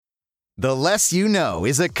The Less You Know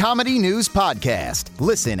is a comedy news podcast.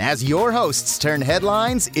 Listen as your hosts turn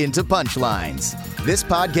headlines into punchlines. This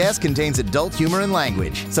podcast contains adult humor and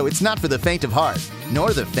language, so it's not for the faint of heart,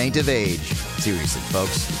 nor the faint of age. Seriously,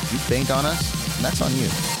 folks, if you faint on us, that's on you.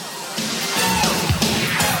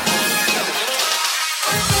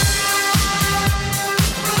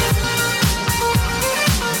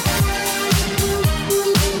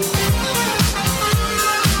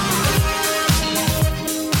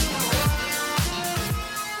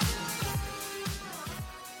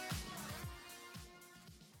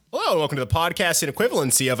 Hello, welcome to the podcast in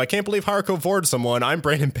equivalency of I Can't Believe Haruko Vored Someone. I'm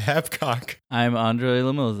Brandon Babcock. I'm Andre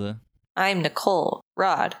Lamoza. I'm Nicole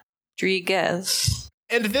Rodriguez.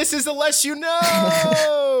 And this is The Less You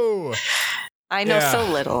Know! I know so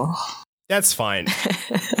little. That's fine.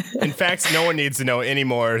 In fact, no one needs to know any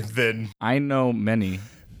more than... I know many.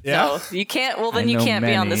 Yeah? No, you can't. Well, then you can't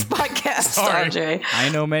be on this podcast, Andre. I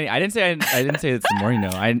know many. I didn't say it's the more you know.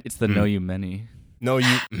 It's the know you many. Know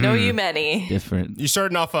you many. Different. You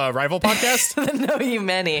starting off a rival podcast? The know you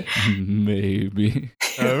many. Maybe.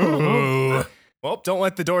 Oh. Well, don't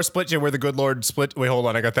let the door split you where the good Lord split. Wait, hold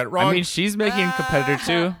on. I got that wrong. I mean, she's making a competitor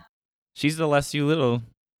too. She's the less you little.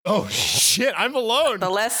 Oh, shit. I'm alone. The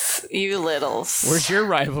less you littles. Where's your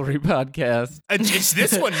rivalry podcast? It's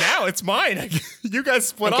this one now. It's mine. You guys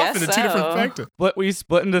split off into two different factions. But we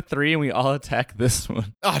split into three and we all attack this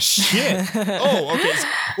one. Oh, shit. Oh, okay.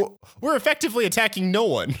 So we're effectively attacking no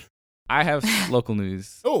one. I have local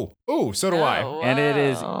news. Oh, so do I. Wow. And it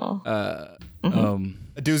is A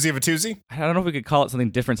doozy of a toozy? I don't know if we could call it something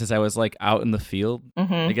different since I was like out in the field,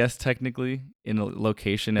 Mm-hmm. I guess technically in a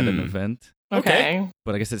location at an event. Okay.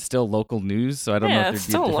 But I guess it's still local news, so I don't know if it's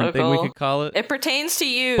there'd be a still different thing we local. could call it. It pertains to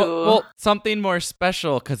you. But, well, something more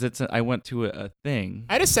special because I went to a thing.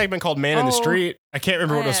 I had a segment called Man in the Street. I can't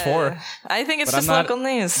remember what it was for. I think it's But just I'm not- local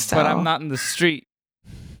news. So. But I'm not in the street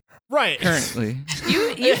Right. currently.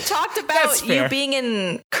 You talked That's about fair. you being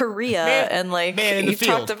in Korea Man in the you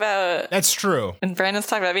field. talked about That's true. and Brandon's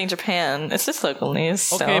talked about being in Japan. It's just local news.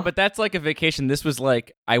 So. Okay, but that's like a vacation. This was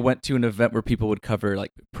like I went to an event where people would cover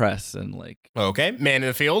like press and like Okay. Man in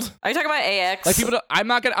the field. Are you talking about AX? like people. I'm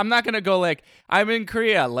not gonna go like I'm in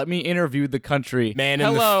Korea. Let me interview the country.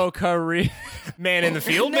 Hello, Korea. Man in the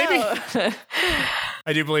field, maybe? No.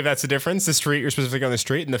 I do believe that's the difference. The street, you're specifically on the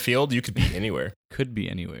street. In the field, you could be anywhere. Could be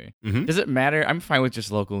anywhere. Mhm. Does it matter? I'm fine with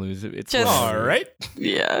just local news. It's Just- whatever. All right.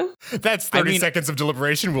 Yeah. That's 30 seconds of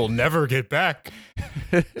deliberation we'll never get back.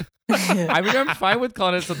 I mean, I'm fine with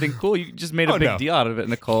calling it something cool. You just made a big deal out of it,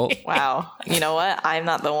 Nicole. Wow. You know what? I'm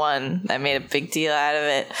not the one that made a big deal out of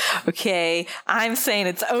it. Okay. I'm saying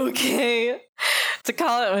it's okay to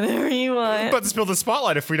call it whatever you I'm want. about to spill the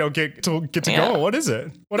spotlight if we don't get to Yeah. go. What is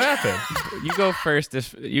it? What happened? You go first.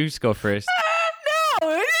 You just go first. No,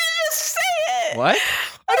 you just say it. What?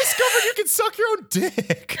 I discovered you can suck your own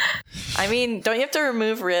dick. I mean, don't you have to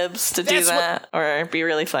remove ribs to do That's that or be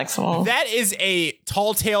really flexible? That is a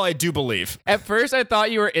tall tale, I do believe. At first, I thought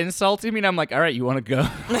you were insulting me, and I'm like, all right, you want to go?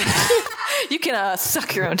 You can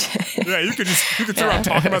suck your own dick. Yeah, you could sit around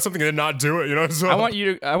talking about something and then not do it, you know? So, I want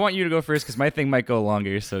you to go first because my thing might go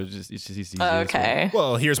longer. So it's just easy. this way. Okay.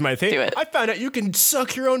 Well, here's my thing. Do it. I found out you can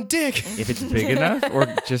suck your own dick. If it's big enough,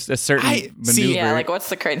 or just a certain maneuver. see, Yeah, like what's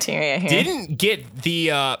the criteria here? Didn't get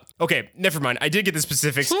the okay, never mind. I did get the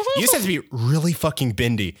specifics. You just have to be really fucking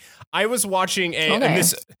bendy. I was watching and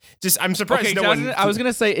this just I'm surprised Okay, no one I was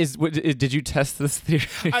gonna say, did you test this theory?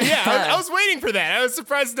 I was waiting for that. I was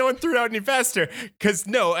surprised no one threw it out any faster because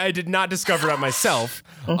no, I did not discover that myself.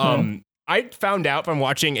 I found out from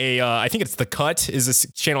watching I think it's The Cut is this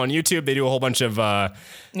channel on YouTube. They do a whole bunch of dumb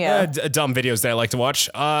videos that I like to watch.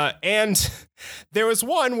 And there was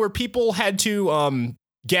one where people had to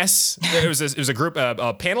guess. It was a group,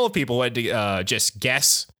 a panel of people who had to just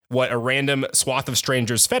guess what a random swath of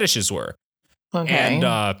strangers' fetishes were. Okay. And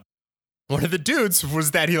one of the dudes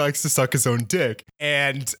was that he likes to suck his own dick.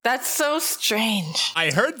 And That's so strange.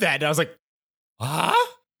 I heard that and I was like, huh?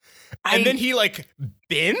 And then he like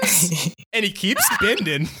bends and he keeps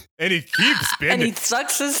bending and he keeps And bending. he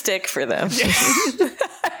sucks his dick for them. Yeah.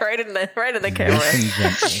 right in the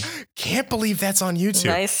camera. Can't believe that's on YouTube.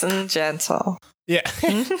 Nice and gentle. Yeah.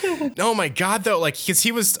 Oh my God, though, like, because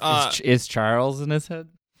he was is Charles in his head?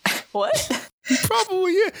 What?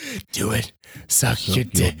 probably do it. Suck your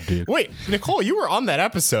dick. Wait, Nicole, you were on that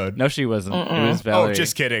episode. No, she wasn't. It was Valerie. Oh,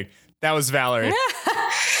 just kidding. That was Valerie.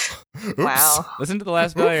 Oops. Wow. Listen to the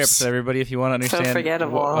last Valerie episode, everybody, if you want to understand. So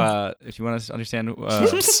forgettable. If you want to understand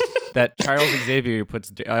that Charles Xavier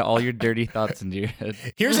puts all your dirty thoughts into your head.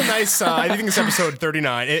 Here's a nice, I think it's episode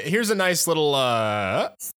 39. Here's a nice little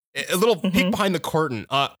A little peek behind the curtain.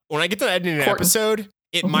 When I get to editing an episode,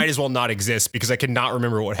 it might as well not exist because I cannot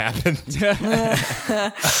remember what happened.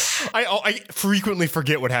 I frequently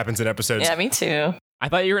forget what happens in episodes. Yeah, me too. I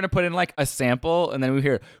thought you were going to put in like a sample and then we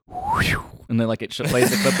hear, and then like it plays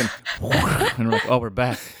the clip and we're like, oh, we're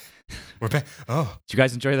back. We're back. Oh. Did you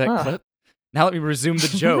guys enjoy that clip? Now let me resume the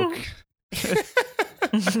joke.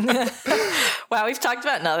 Wow, we've talked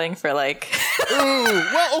about nothing for like... Ooh,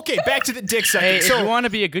 well, okay, back to the dick sucking. Hey, if you want to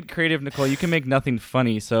be a good creative, Nicole, you can make nothing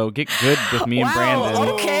funny, so get good with me and Brandon.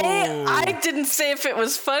 Okay, I didn't say if it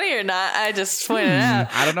was funny or not. I just pointed it out.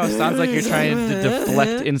 I don't know, it sounds like you're trying to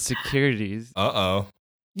deflect insecurities. Uh-oh.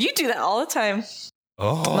 You do that all the time.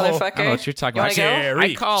 Oh, motherfucker. I don't know what you're talking about. Jerry,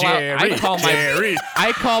 I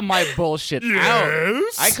call my bullshit out.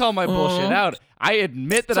 I call my bullshit out. I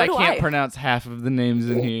admit that I can't pronounce half of the names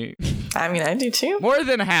in here. I mean, I do too. More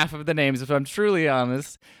than half of the names, if I'm truly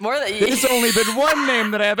honest. More than There's only been one name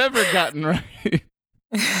that I have ever gotten right.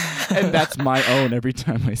 And that's my own every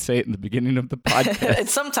time I say it in the beginning of the podcast. And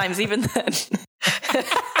sometimes even then. So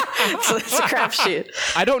it's a crapshoot.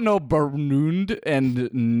 I don't know Barnund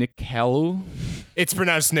and Nickel. It's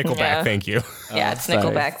pronounced Nickelback, thank you. Yeah, it's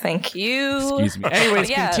Nickelback, thank you. Excuse me. Anyways,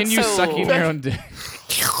 continue sucking your own dick.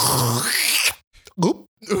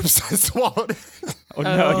 Oops, I swallowed it. Oh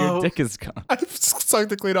no, your dick is gone. I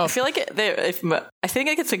sucked it clean off. I feel like I think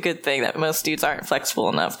like it's a good thing that most dudes aren't flexible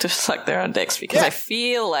enough to suck their own dicks because I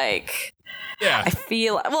feel like you'd be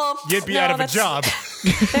out of a job.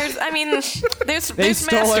 There's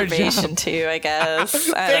masturbation too, I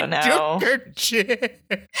guess. I don't know.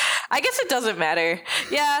 I guess it doesn't matter.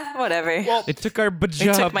 Yeah, whatever. Well, it took our job.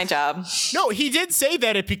 It took my job. No, he did say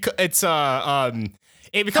that it becomes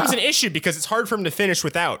an issue because it's hard for him to finish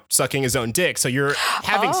without sucking his own dick. So you're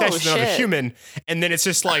having sex with another human, and then it's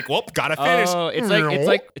just like, well, gotta finish. Oh,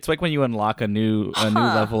 it's like when you unlock a new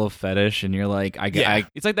level of fetish, and you're like,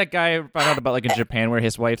 it's like that guy I found out about like in Japan where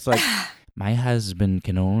his wife's like, my husband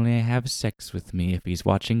can only have sex with me if he's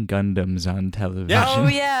watching Gundams on television. Yeah. Oh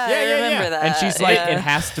yeah, I remember that. And she's like, it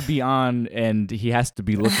has to be on, and he has to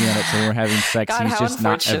be looking at it. So when we're having sex, God, he's just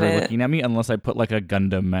not ever looking at me unless I put like a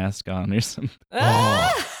Gundam mask on or something.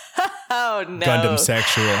 Oh no, Gundam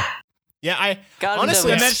sexual. Yeah, Gundam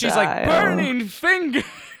honestly, and then she's like, burning finger.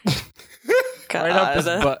 Right up his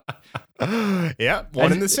butt. Yeah,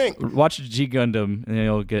 one in the sink. Watch G Gundam, and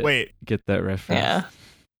you'll get that reference. Yeah.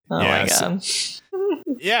 Oh my god.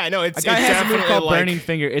 Yeah, I know. It's a guy has a move called like, burning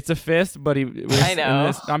finger. It's a fist, but he. I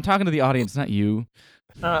know. I'm talking to the audience, not you.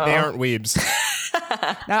 Oh. They aren't weebs.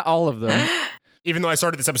 Not all of them. Even though I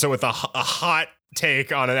started this episode with a hot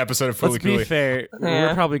take on an episode of Fooly Let's be fair. Yeah.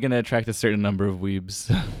 We're probably going to attract a certain number of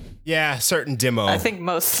weebs. Yeah, certain demo. I think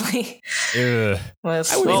mostly. Ugh. I'd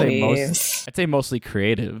say mostly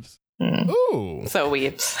creatives. Ooh. So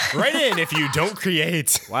weebs. Write in if you don't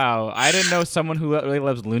create. Wow, I didn't know someone who really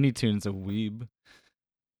loves Looney Tunes a weeb.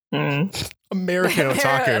 American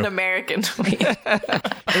otaku. An American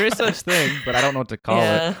weeb. There is such thing, but I don't know what to call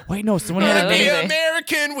it. Wait, no, someone had a name.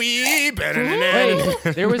 American weeb. Wait,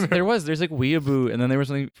 there's like weeaboo, and then there was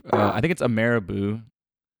something. I think it's Ameriboo.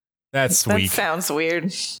 That's sweet. That sounds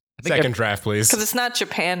weird. Second draft, please. Because it's not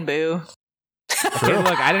Japan boo. Okay,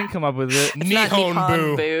 look, I didn't come up with it.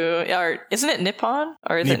 Nihon boo. Or isn't it Nippon?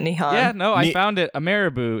 Or is it Nihon? Yeah, no, I found it.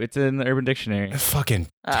 Ameriboo. It's in the Urban Dictionary. Fucking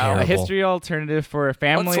terrible. A history alternative for a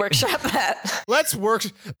family. Let's workshop that.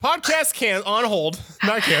 Podcast on hold.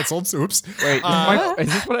 Not canceled. Oops. Wait,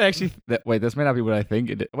 is this what I actually... Wait, this may not be what I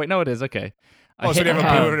think. Wait, no, it is. Okay. Oh, so we have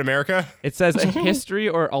a boo in America? It says a history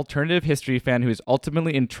or alternative history fan who is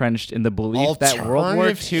ultimately entrenched in the belief that World War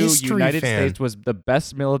II United States was the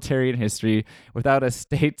best military in history without a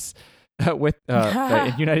state's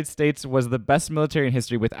the United States was the best military in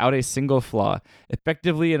history without a single flaw.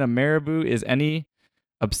 Effectively, an Ameriboo is any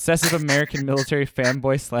obsessive American military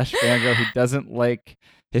fanboy / fangirl who doesn't like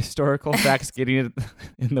historical facts getting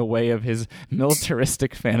in the way of his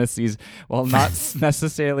militaristic fantasies while not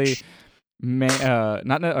necessarily...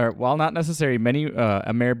 while not necessary, many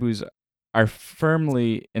Ameriboos are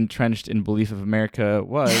firmly entrenched in belief of America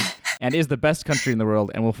was and is the best country in the world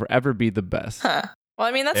and will forever be the best. Huh. Well,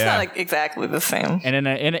 I mean, that's not like exactly the same. And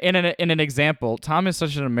in an example, Tom is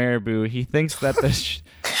such an Ameriboo, he thinks that the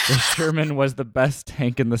Sherman was the best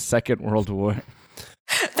tank in the Second World War.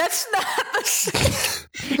 That's not the same.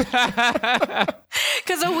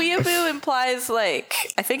 Because a weeaboo implies I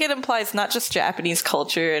think it implies not just Japanese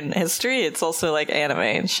culture and history, it's also like anime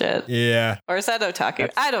and shit. Yeah. Or is that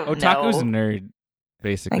otaku? I don't know. Otaku's a nerd.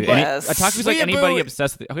 basically. Guess. Otaku is like anybody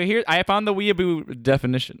obsessed with it. Okay, here I found the weeaboo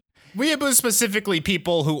definition. Weeaboo specifically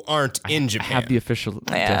people who aren't in Japan. I have the official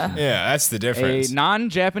definition. Yeah, that's the difference. A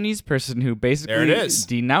non-Japanese person who basically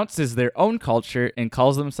denounces their own culture and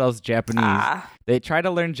calls themselves Japanese. They try to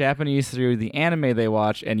learn Japanese through the anime they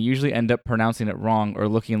watch and usually end up pronouncing it wrong or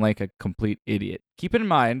looking like a complete idiot. Keep in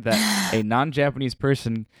mind that a non-Japanese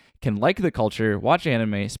person can like the culture, watch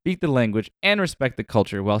anime, speak the language, and respect the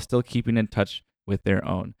culture while still keeping in touch with their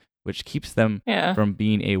own, which keeps them from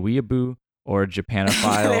being a weeaboo or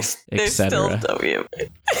Japanophile, etc.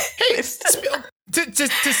 Hey,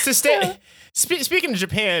 speaking of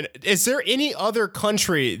Japan, is there any other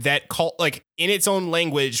country that in its own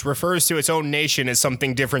language refers to its own nation as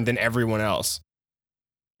something different than everyone else?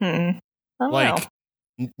 Like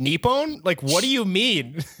Nippon? Like, what do you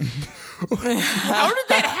mean? How did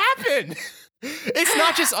that happen? It's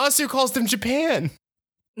not just us who calls them Japan.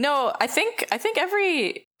 No, I think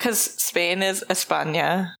because Spain is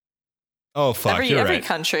España. Oh fuck! Every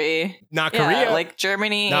country, not Korea. Like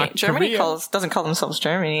Germany. Germany doesn't call themselves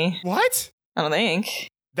Germany. What? I don't think.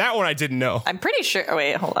 That one I didn't know. I'm pretty sure. Oh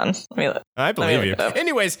wait, hold on. Let me look. I believe you.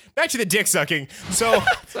 Anyways, back to the dick sucking. So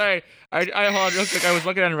sorry, I hold on real quick. I was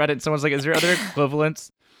looking on Reddit. Someone's like, "Is there other equivalents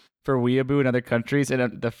for weeaboo in other countries?"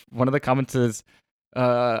 And one of the comments is,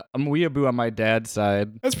 "I'm weeaboo on my dad's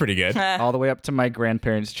side." That's pretty good. All the way up to my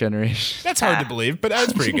grandparents' generation. That's hard to believe, but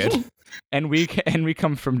that's pretty good. And we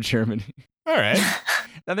come from Germany. All right.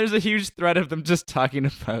 Then there's a huge thread of them just talking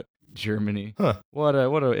about Germany. Huh. What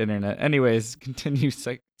a internet. Anyways, continue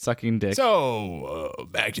sucking dick. So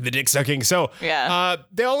back to the dick sucking. So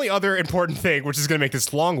the only other important thing, which is going to make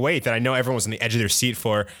this long wait that I know everyone's on the edge of their seat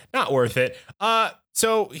for, not worth it.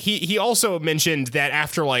 So he also mentioned that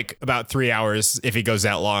after like about 3 hours, if it goes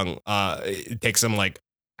that long, it takes him like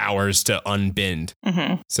hours to unbind.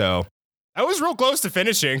 Mm-hmm. So I was real close to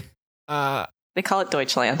finishing. They call it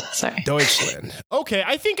Deutschland. Sorry. Deutschland. Okay,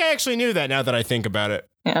 I think I actually knew that now that I think about it.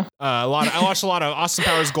 Yeah. I watched a lot of Austin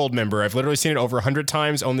Powers Goldmember. I've literally seen it over 100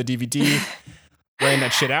 times, own the DVD, ran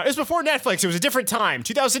that shit out. It was before Netflix. It was a different time.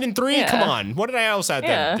 2003? Yeah. Come on. What did I else out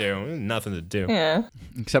there to do? Nothing to do. Yeah.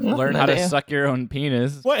 Except learn how to suck your own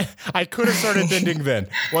penis. What? I could have started bending then.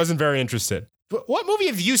 Wasn't very interested. What movie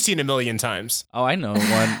have you seen a million times? Oh, I know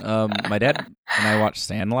one. My dad and I watched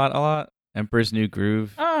Sandlot a lot. Emperor's New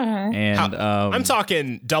Groove. And I'm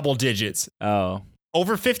talking double digits. Oh.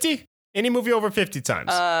 Over 50? Any movie over 50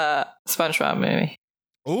 times? SpongeBob movie.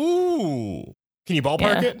 Ooh. Can you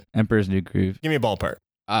ballpark it? Emperor's New Groove. Give me a ballpark.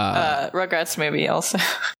 Rugrats movie also.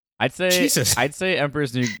 I'd say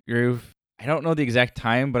Emperor's New Groove. I don't know the exact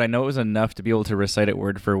time, but I know it was enough to be able to recite it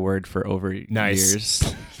word for word for over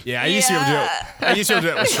years. Yeah, I used to be able to do it. I used to be able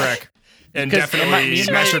to do it with Shrek. And definitely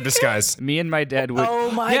Master of Disguise. Me and my dad would.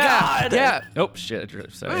 Oh my god! Yeah. Oh shit!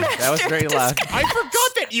 Sorry, that was very loud. I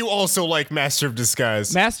forgot that you also like Master of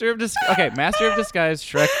Disguise. Master of Disguise,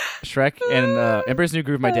 Shrek, and Emperor's New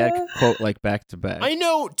Groove. My dad quote like back to back. I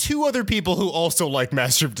know 2 other people who also like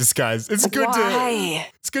Master of Disguise. It's good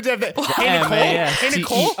to have that. Hey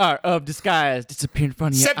Nicole, M-A-S-T-E-R of Disguise disappear in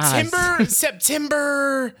front of your eyes.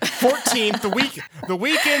 September 14th, the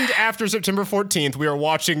weekend after September 14th, we are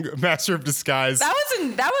watching Master of Disguise.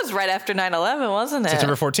 That was right after 9/11, wasn't it?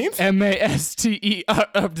 September 14th? M-A-S-T-E-R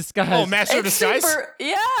of Disguise. Oh, Master of Disguise?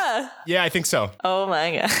 Yeah, I think so. Oh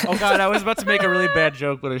my god. Oh god, I was about to make a really bad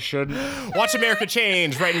joke, but I shouldn't. Watch America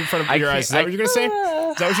Change right in front of your eyes. Is that what you're going to say?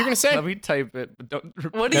 Is that what you're going to say? Let me type it, but don't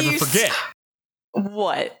never forget.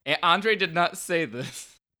 What? Andre did not say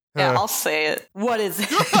this. Yeah, I'll say it. What is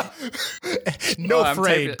it? No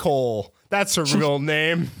Afraid Cole. That's her real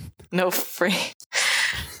name. No Afraid.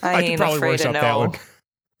 I could probably worse up that one.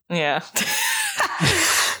 Yeah.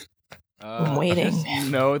 I'm waiting.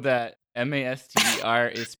 Know that M-A-S-T-E-R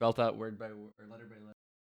is spelled out word by word, or letter by letter.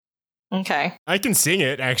 Okay. I can sing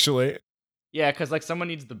it, actually. Yeah, because like someone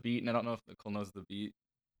needs the beat, and I don't know if Nicole knows the beat.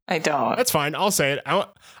 I don't. That's fine. I'll say it.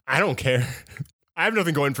 I don't care. I have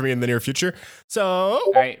nothing going for me in the near future. So,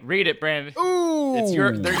 all right, read it, Brandon. Ooh,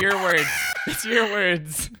 they're your words. It's your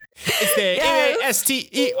words. It's the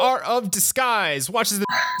M-A-S-T-E-R of Disguise. Watches the.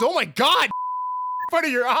 Oh my god! In front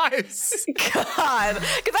of your eyes. God,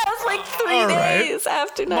 because that was like 3 days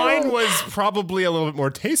after 9/11. Mine was probably a little bit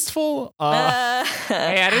more tasteful. Hey,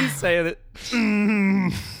 I didn't say that.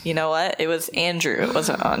 You know what? It was Andrew. It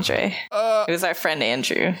wasn't Andre. It was our friend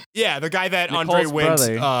Andrew. Yeah, the guy that Nicole's Andre went.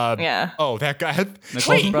 brother. Yeah. Oh, that guy.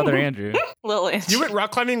 Nicole's brother Andrew. Little Andrew. You went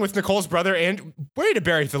rock climbing with Nicole's brother, and way to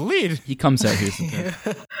bury the lead. He comes out here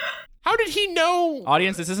sometimes. How did he know?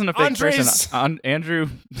 Audience, this isn't a fake person. Andrew,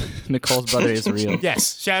 Nicole's brother, is real.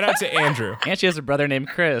 Yes, shout out to Andrew. And she has a brother named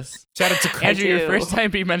Chris. Shout out to Chris. Andrew, your first time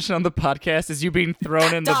being mentioned on the podcast is you being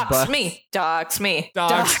thrown in the bus. Dox me.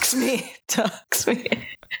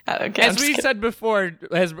 I don't care. As we said before,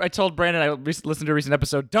 as I told Brandon, I listened to a recent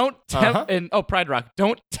episode, don't tempt, Pride Rock,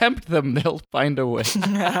 don't tempt them, they'll find a way.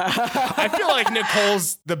 I feel like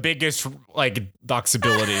Nicole's the biggest,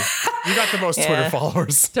 doxability. You got the most Twitter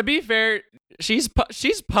followers. To be fair, she's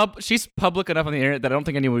public enough on the internet that I don't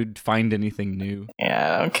think anyone would find anything new.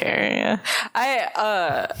 Yeah, I don't care. Yeah.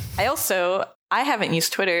 I haven't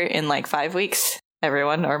used Twitter in 5 weeks,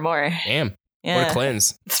 everyone, or more. Damn. Yeah. What a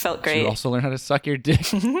cleanse. It's felt great. You also learn how to suck your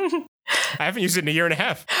dick. I haven't used it in a year and a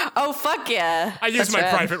half. Oh, fuck yeah. I use my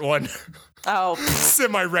private one. Oh.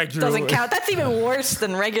 Semi-regularly. Doesn't count. That's even worse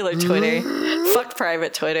than regular Twitter. Fuck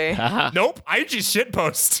private Twitter. Nope. I just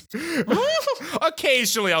shitpost.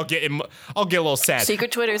 Occasionally I'll get a little sad.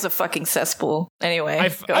 Secret Twitter is a fucking cesspool.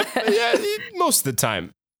 Anyway. Most of the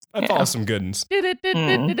time. I follow some good ones.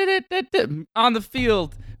 On the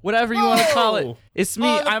field. Whatever you want to call it. It's me.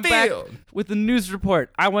 I'm back with the news report.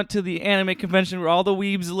 I went to the anime convention where all the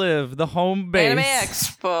weebs live, the home base. Anime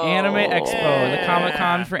Expo, the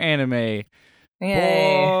Comic-Con for anime.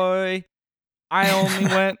 Yay. Boy, I only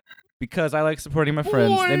went because I like supporting my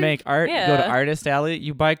friends. They make art. You go to Artist Alley.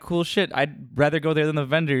 You buy cool shit. I'd rather go there than the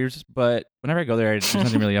vendors, but whenever I go there, there's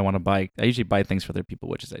nothing really I want to buy. I usually buy things for other people,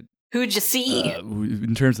 which is Who'd you see?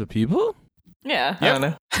 In terms of people? Yeah, I don't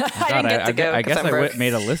know. I didn't get to go. I guess I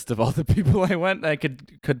made a list of all the people I went. I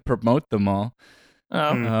could promote them all.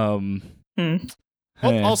 Oh.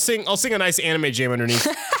 I'll sing a nice anime jam underneath.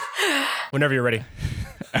 Whenever you're ready.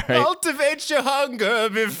 All right. Cultivate your hunger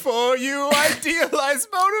before you idealize,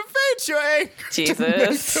 motivate your anger.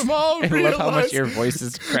 Jesus. Them all I love how much your voice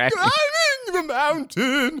is cracking. Climbing the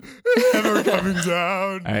mountain, never coming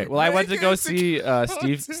down. All right. Well, I went to go see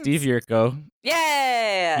Steve Yurko.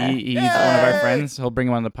 Yeah. He's one of our friends. He'll bring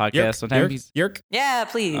him on the podcast sometime. Yerk. Yeah,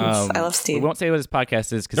 please. I love Steve. We won't say what his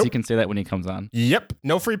podcast is because he can say that when he comes on. Yep.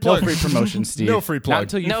 No free plug. No free promotion, Steve. No free plug.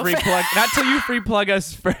 Not until you free plug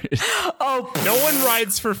us first. Oh, no one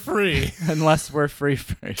rides for free unless we're free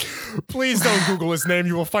first. Please don't Google his name.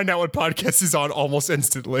 You will find out what podcast he's on almost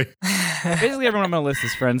instantly. Basically, everyone on my list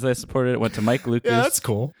is friends that I supported. It went to Mike Lucas. Yeah, that's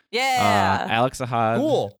cool. Yeah. Alex Ahad.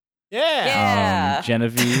 Cool. Yeah.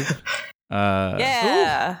 Genevieve.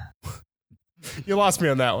 Yeah. You lost me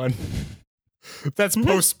on that one. That's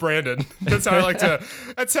post Brandon. That's how I like to.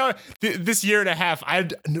 That's how this year and a half.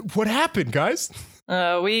 What happened, guys?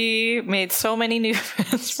 We made so many new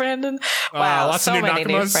friends, Brandon. Wow, lots so of new many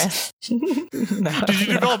new Nakamas? friends. No. Did you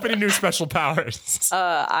develop any new special powers?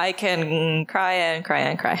 I can cry and cry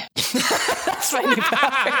and cry. That's my new power.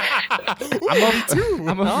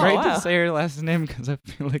 I'm afraid to say her last name because I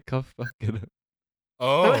feel like I'll fuck it up.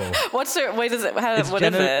 Oh, what's her? Wait, is it? What is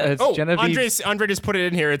it? It's Genevieve. Andre just put it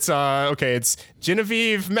in here. It's okay. It's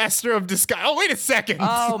Genevieve, Master of Disguise. Oh, wait a second.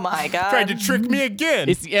 Oh my God! Tried to trick me again.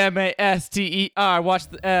 It's the Master. Watch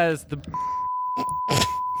the as the.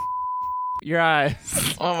 Your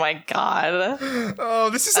eyes. Oh my God. Oh,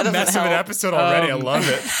 this is a mess of an episode already. I love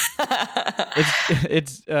it.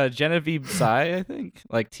 It's Genevieve Sai, I think.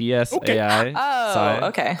 Like TSAI. Oh, Sai.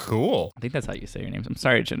 okay. Cool. I think that's how you say your name. I'm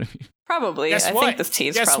sorry, Genevieve. Probably. Guess I what? think this T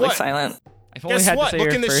is Guess probably what? silent. I've only Guess had what? to say Look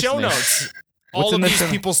your in the first show name. notes. All of these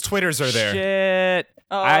people's Twitters are there. Shit.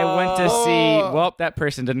 I went to see. Well, that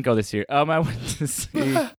person didn't go this year. I went to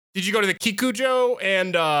see. Did you go to the Kikujo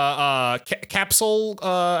and Capsule?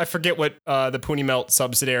 I forget what the Puni Melt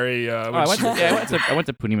subsidiary. I went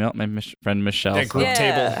to Puni Melt. My friend Michelle. That group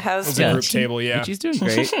table. It was a group table. Yeah, and she's doing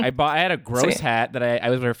great. I had a gross hat that I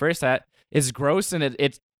was her first hat. It's gross and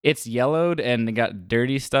it's yellowed and it got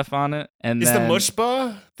dirty stuff on it. And is then, the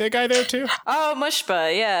Mushba the guy there too? Oh,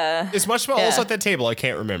 Mushba, yeah. Is Mushba also at that table? I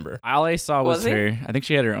can't remember. All I saw was her. I think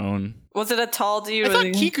she had her own. Was it a tall dude? I thought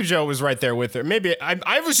Kikujo was right there with her. Maybe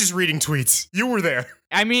I was just reading tweets. You were there.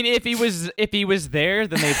 I mean, if he was there,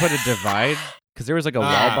 then they put a divide because there was like a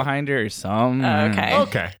wall behind her or some. Okay.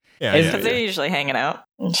 Okay. Yeah. Because they're usually hanging out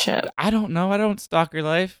and shit. I don't know. I don't stalk her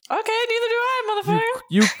life. Okay, neither do I, motherfucker.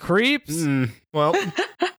 You creeps. Well.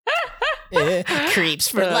 Creeps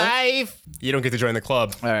for life. You don't get to join the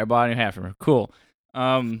club. All right, I bought a new hat from her. Cool.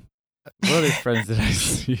 What other friends did I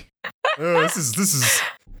see? This is.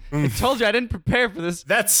 I told you I didn't prepare for this.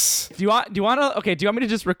 Do you want me to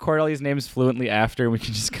just record all these names fluently after and we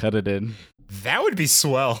can just cut it in? That would be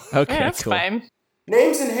swell. Okay, yeah, that's cool. fine.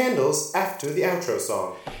 Names and handles after the outro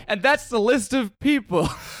song. And that's the list of people.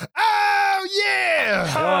 Oh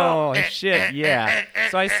yeah! Oh, shit, yeah.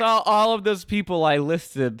 So I saw all of those people I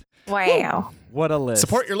listed. Wow. What a list.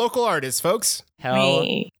 Support your local artists, folks. Hell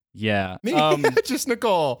Me. yeah. Me, just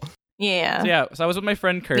Nicole. Yeah. So I was with my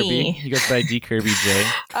friend Kirby. Me. He goes by D Kirby J.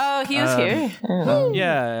 Oh, he was here. Oh.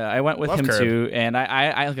 Yeah, I went with Love him Kirb. too, and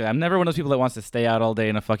I'm never one of those people that wants to stay out all day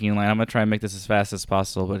in a fucking line. I'm gonna try and make this as fast as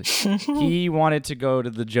possible, but he wanted to go to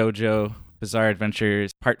the JoJo Bizarre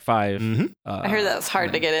Adventures Part 5. Mm-hmm. I heard that was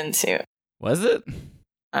hard to get into. Was it?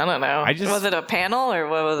 I don't know. Was it a panel or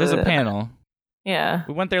what was There's it? a panel. Yeah.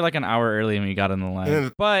 We went there like an hour early and we got in the line.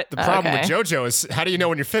 And But the problem with JoJo is, how do you know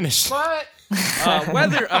when you're finished? What?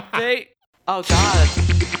 Weather update. Oh, God.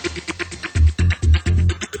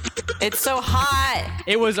 It's so hot.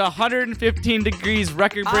 It was 115 degrees,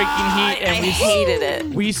 record-breaking heat, and I hated it.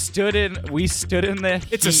 We stood in the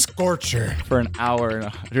It's a heat scorcher. for an hour and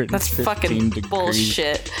 115 That's fucking degrees.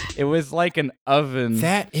 bullshit. It was like an oven.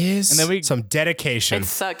 That is And then some dedication. It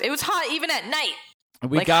sucked. It was hot even at night.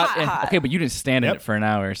 We like got hot. okay, but you didn't stand in Yep. it for an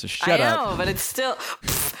hour, so shut I up. know, but it's still.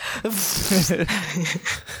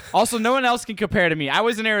 Also, no one else can compare to me. I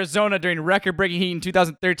was in Arizona during record-breaking heat in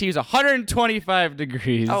 2013. It was 125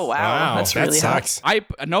 degrees. Oh wow, that's that really sucks.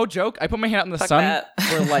 No joke. I put my hand out in the Fuck sun that.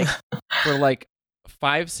 for like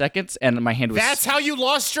 5 seconds, and my hand was. That's how you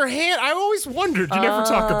lost your hand? I always wondered. You never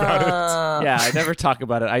talk about it. Yeah, I never talk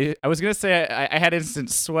about it. I was gonna say I had instant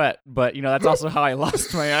sweat, but that's also how I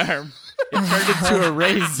lost my arm. It turned into a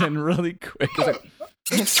raisin really quick.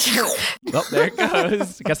 Well, there it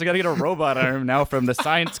goes. Guess I gotta get a robot arm now from the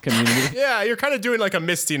science community. Yeah, you're kind of doing like a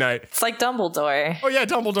Misty Night. It's like Dumbledore. Oh yeah,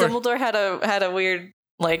 Dumbledore. Dumbledore had a weird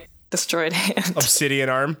destroyed hand. Obsidian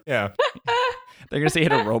arm. Yeah. They're gonna say he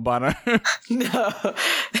had a robot arm. No,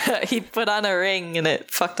 he put on a ring and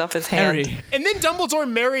it fucked up his hand. Harry. And then Dumbledore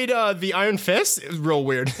married the Iron Fist. It was real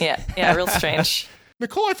weird. Yeah, real strange.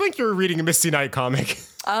 Nicole, I think you're reading a Misty Night comic.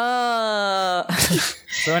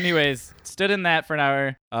 So anyways, stood in that for an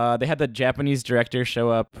hour. They had the Japanese director show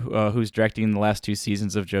up who's directing the last 2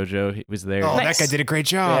 seasons of JoJo. He was there. Oh, Nice. that guy did a great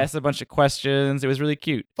They job. asked a bunch of questions. It was really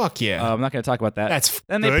cute. Fuck yeah. I'm not going to talk about that. That's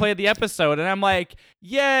Then good. they played the episode, and I'm like,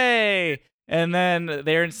 yay! And then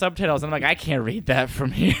they're in subtitles, and I'm like, I can't read that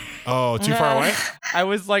from here. Oh, too far away? I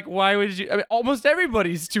was like, why would you? I mean, almost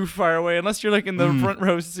everybody's too far away, unless you're like in the front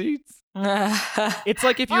row seats. It's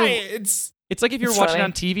like if you're, It's like if you're It's watching funny.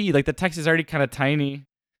 on TV, like the text is already kind of tiny.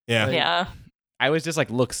 yeah. Yeah, I was just like,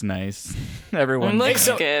 looks nice. Everyone, looks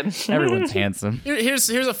so- good. everyone's handsome. Here's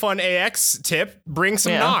a fun AX tip. Bring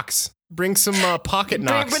some Yeah. knocks. Bring some pocket Bring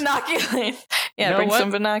knocks. binoculars. Yeah, You know bring what?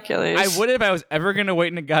 some binoculars. I would if I was ever gonna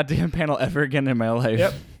wait in a goddamn panel ever again in my life.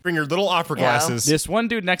 Yep. Bring your little opera Yeah. glasses. This one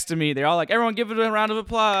dude next to me, they're all like, everyone give it a round of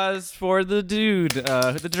applause for the dude,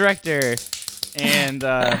 the director. And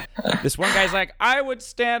this one guy's like, I would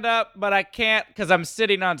stand up, but I can't because I'm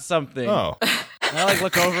sitting on something. Oh. And I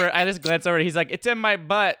look over, I just glance over, and he's like, it's in my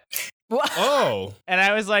butt. Oh. And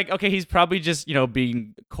I was like, okay, he's probably just,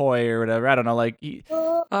 being coy or whatever. I don't know. Like,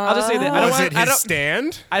 I'll just say that. Was it his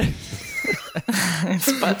stand?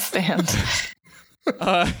 It's butt stand.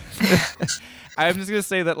 I'm just gonna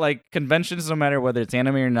say that like conventions, no matter whether it's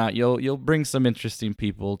anime or not, you'll bring some interesting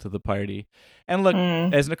people to the party. And look,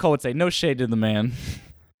 as Nicole would say, no shade to the man.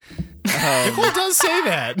 Nicole does say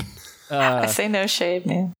that. I say no shade,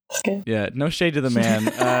 man. It's good. Yeah, no shade to the man.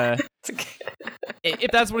 It's good.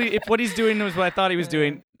 If what he's doing was what I thought he was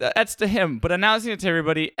doing, that's to him. But announcing it to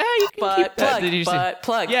everybody, you can But keep that. plug, Did you see- but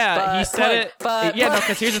plug. Yeah, but he said plug, it. But Yeah, no, plug.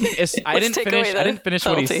 because here's the thing: I Let's didn't take finish. away I the didn't finish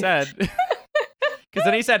what he penalty. said. Because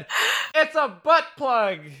then he said, "It's a butt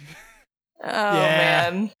plug." Oh Yeah.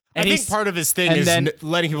 man. I think part of his thing and is then-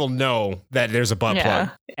 letting people know that there's a butt Yeah. plug.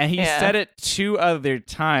 And he Yeah. said it 2 other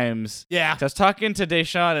times. Yeah. I was talking to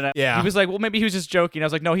Deshaun, and Yeah. he was like, well, maybe he was just joking. I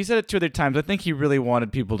was like, no, he said it 2 other times. I think he really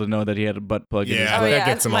wanted people to know that he had a butt plug in his Yeah. Oh butt. that yeah,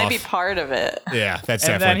 gets it him might off. be part of it. Yeah, that's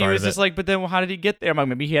And definitely then he part was of just it. like, but then how did he get there? I'm like,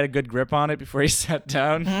 maybe he had a good grip on it before he sat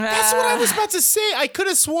down. That's what I was about to say. I could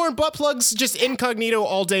have sworn butt plugs just incognito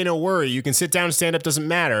all day, no worry. You can sit down, stand up, doesn't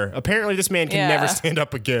matter. Apparently, this man can Yeah. never stand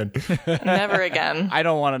up again. Never again. I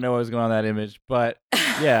don't want to know what was going on in that image, but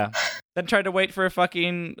yeah. Then tried to wait for a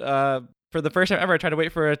fucking for the first time ever. I tried to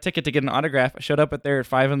wait for a ticket to get an autograph. I showed up there at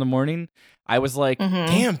 5 a.m. I was like,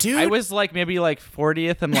 Damn, dude. I was like maybe like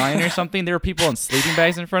 40th in line or something. There were people in sleeping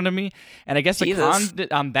bags in front of me, and I guess the Jesus. con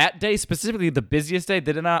on that day, specifically the busiest day,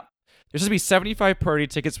 they did not. There's supposed to be 75 priority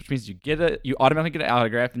tickets, which means you automatically get an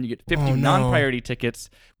autograph, and you get 50 Oh, no. non-priority tickets,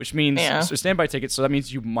 which means Yeah. so standby tickets. So that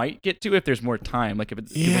means you might get to if there's more time. Like if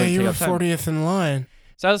it's yeah, like, you take were up time. 40th in line.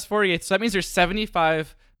 So I was 48th. So that means there's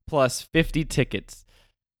 75 plus 50 tickets.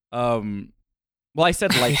 Well, I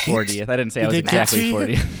said like 40th. I didn't say I was Did they get exactly to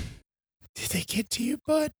you? 40. Did they get to you,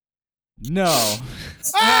 bud? No.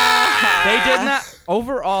 They did not.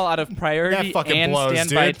 Overall, out of priority and blows,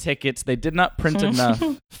 standby dude. tickets, they did not print enough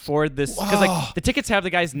for this. Because the tickets have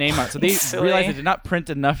the guy's name on it, so they realized they did not print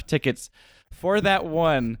enough tickets for that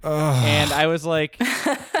one. And I was like,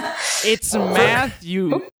 it's math,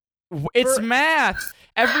 It's math.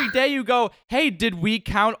 Every day you go, hey, did we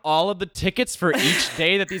count all of the tickets for each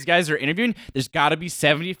day that these guys are interviewing? There's got to be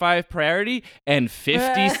 75 priority and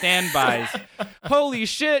 50 standbys. Holy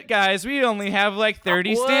shit, guys, we only have like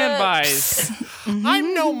 30 standbys.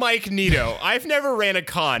 I'm no Mike Nito. I've never ran a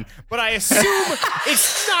con, but I assume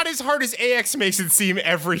it's not as hard as AX makes it seem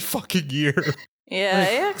every fucking year.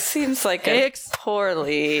 Yeah, AX seems like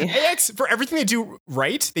poorly. AX, for everything they do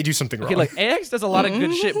right, they do something wrong. Like AX does a lot of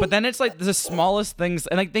good shit, but then it's like the smallest things,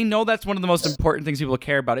 and like they know that's one of the most important things people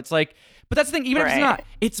care about. It's like, but that's the thing, even if it's not,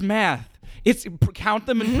 it's math. It's count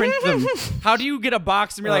them and print them. How do you get a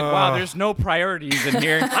box and be like, wow, there's no priorities in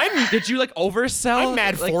here? Did you like oversell? I'm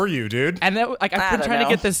mad for you, dude. And that, like, I've been trying to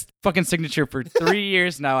get this fucking signature for 3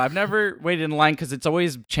 years now. I've never waited in line because it's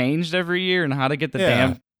always changed every year and how to get the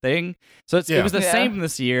damn thing. So it was the same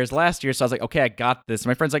this year as last year. So I was like, okay, I got this.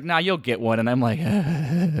 My friend's like, nah, you'll get one. And I'm like,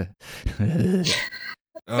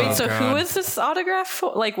 wait, so who is this autograph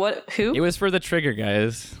for? Like, what? Who? It was for the Trigger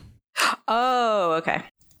guys. Oh, okay.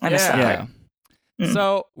 I missed that part.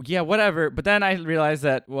 So yeah, whatever. But then I realized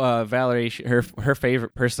that Valerie, her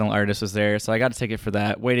favorite personal artist was there, so I got a ticket for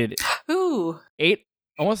that. Waited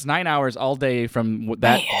almost 9 hours all day from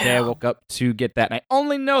that day I woke up to get that. And I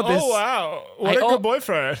only know this. Oh wow, what a good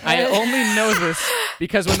boyfriend! I only know this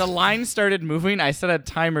because when the line started moving, I set a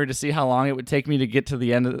timer to see how long it would take me to get to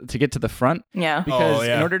the end to get to the front. Yeah. Because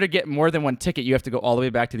in order to get more than one ticket, you have to go all the way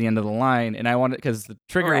back to the end of the line. And I wanted, because the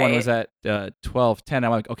Trigger one was at 12:10.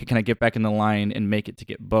 I'm like, okay, can I get back in the line and make it to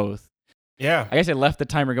get both? Yeah. I guess I left the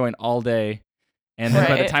timer going all day, and then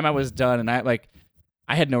by the time I was done, and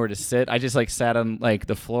I had nowhere to sit. I just like sat on like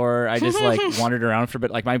the floor. I just like wandered around for a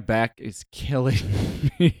bit. Like my back is killing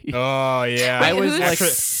me. Oh yeah. I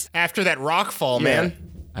was after that rock fall, man.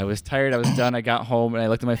 I was tired. I was done. I got home and I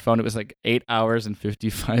looked at my phone. It was like 8 hours and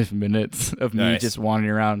 55 minutes of me just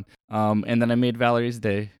wandering around. And then I made Valerie's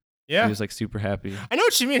day. Yeah. He was like super happy. I know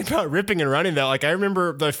what you mean about ripping and running though. Like I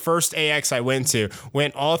remember the first AX I went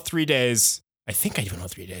all 3 days. I think I went all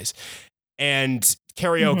 3 days. And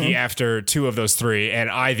karaoke after 2 of those 3, and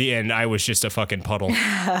I was just a fucking puddle.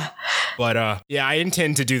 But I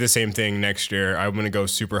intend to do the same thing next year. I'm gonna go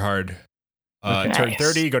super hard. Turn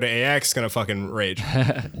 30, go to AX, gonna fucking rage.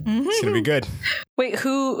 It's gonna be good. Wait,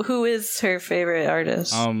 who is her favorite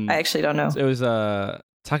artist? I actually don't know. It was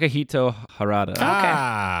Takahito Harada.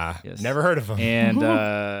 Yes. Never heard of him. And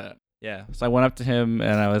so I went up to him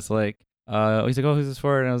and I was like, he's like, oh, who's this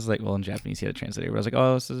for? And I was like, well, in Japanese, he had a translator. But I was like,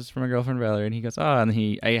 oh, this is for my girlfriend Valerie. And he goes, oh, and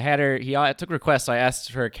he took requests. So I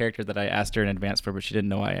asked for a character that I asked her in advance for, but she didn't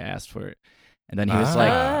know I asked for it. And then he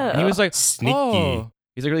was like, sneaky. Oh.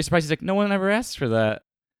 He's like really surprised. He's like, no one ever asked for that.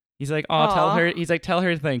 He's like, oh, tell her. He's like, tell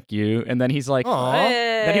her thank you. And then he's like,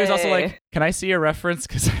 then he was also like, can I see a reference?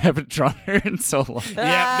 Because I haven't drawn her in so long.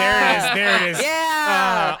 Yeah, there it is.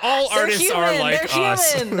 Yeah. All artists are like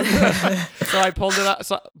us. So I pulled it up.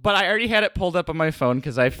 But I already had it pulled up on my phone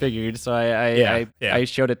because I figured. So I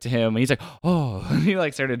showed it to him. And he's like, oh. And he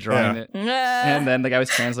like started drawing it. And then the guy was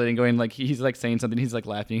translating, going like, he's like saying something. He's like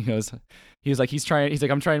laughing. He's like,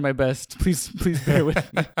 I'm trying my best. Please bear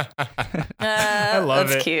with me. I love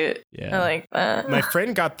that's it. Cute. Yeah. I like that. My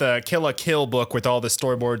friend got the Kill la Kill book with all the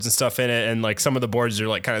storyboards and stuff in it, and like some of the boards are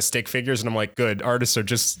like kind of stick figures, and I'm like, good, artists are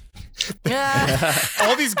just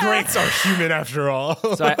all these greats are human after all.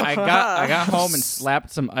 So I got home and slapped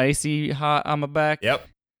some icy hot on my back. Yep.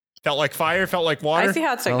 Felt like fire, felt like water. Icy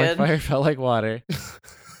hots are Felt good. like fire, felt like water.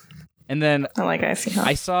 And then I like icy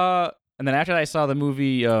hot. and then after that I saw the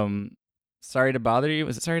movie Sorry to Bother You.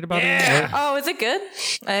 Was it Sorry to Bother You? Oh, is it good?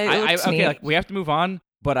 Okay, like we have to move on,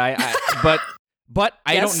 but I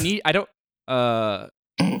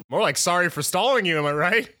More like sorry for stalling you, am I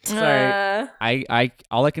right? Sorry. I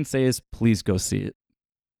all I can say is please go see it.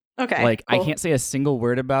 Okay. Like cool. I can't say a single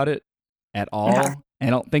word about it at all. Okay. And I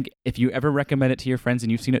don't think if you ever recommend it to your friends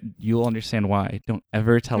and you've seen it, you'll understand why. Don't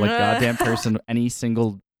ever tell a goddamn person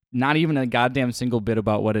not even a goddamn single bit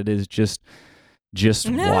about what it is. Just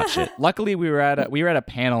watch it. Luckily, we were at a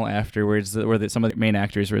panel afterwards where some of the main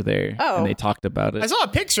actors were there, and they talked about it. I saw a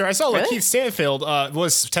picture. I saw Lakeith Stanfield.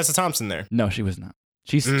 Was Tessa Thompson there? No, she was not.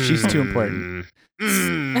 She's too important.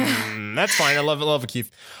 That's fine. I love Lakeith.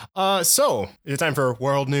 So it's time for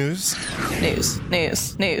world news. News.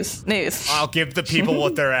 I'll give the people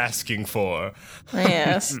what they're asking for.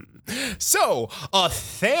 Yes. So, a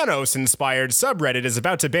Thanos-inspired subreddit is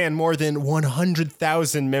about to ban more than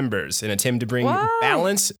 100,000 members in an attempt to bring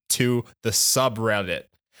balance to the subreddit.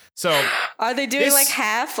 So, are they doing like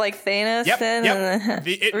half like Thanos? Yep. Then?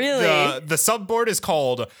 Really? The subboard is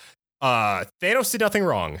called Thanos Did Nothing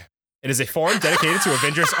Wrong. It is a forum dedicated to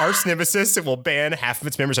Avengers' arch nemesis. It will ban half of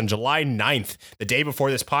its members on July 9th, the day before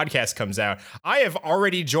this podcast comes out. I have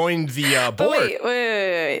already joined the board.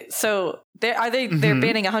 Wait. So they're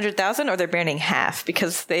banning 100,000 or they're banning half?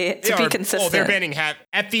 Because be consistent. Oh, they're banning half.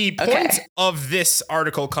 At the point of this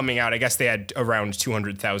article coming out, I guess they had around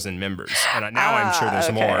 200,000 members. And now I'm sure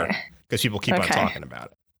there's more because people keep on talking about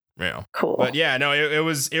it. Yeah. Cool. But yeah, no, it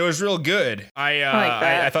was real good.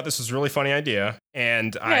 I thought this was a really funny idea,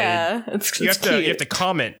 and you have to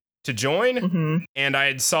comment to join. And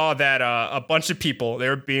I saw that a bunch of people they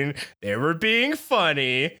were being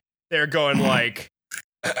funny. They're going like,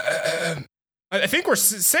 I think we're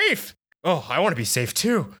safe. Oh, I want to be safe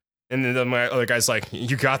too. And then my other guy's like,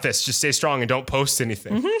 you got this. Just stay strong and don't post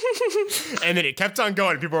anything. And then it kept on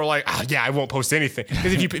going. People were like, yeah, I won't post anything.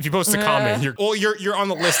 Because if you post a comment, you're on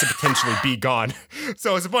the list to potentially be gone.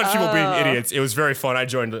 So it's a bunch of people being idiots. It was very fun. I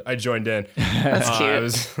joined in. That's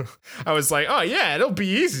cute. I was like, oh yeah, it'll be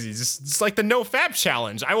easy. Just like the no fap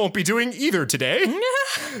challenge. I won't be doing either today.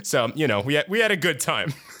 So we had a good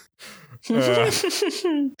time. I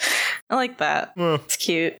like that. It's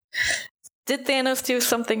cute. Did Thanos do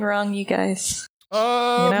something wrong, you guys? He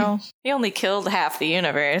only killed half the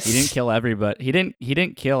universe. He didn't kill everybody. He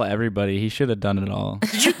didn't kill everybody. He should have done it all.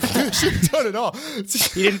 Should have done it all.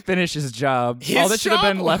 He didn't finish his job. All that should have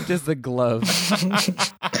been left is the glove.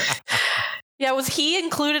 Yeah, was he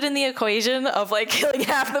included in the equation of like killing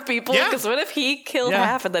half the people? Because what if he killed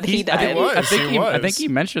half and then he died? I think he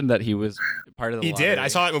mentioned that he was part of the lottery. He did. I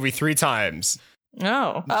saw that movie 3 times.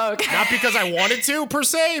 Oh, okay. Not because I wanted to per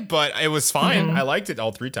se, but it was fine. I liked it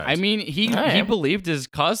all 3 times. I mean, he believed his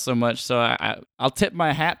cause so much, so I'll tip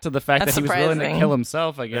my hat to the fact that he was willing to kill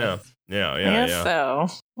himself, I guess. Yeah. I guess so.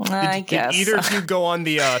 Did either of you go on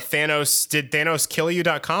the did Thanos kill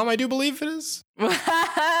you.com, I do believe it is?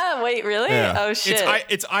 Wait, really? Yeah. Oh, shit.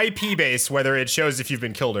 It's IP based, whether it shows if you've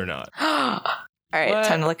been killed or not. All right,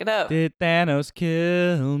 time to look it up. Did Thanos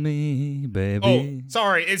kill me, baby? Oh,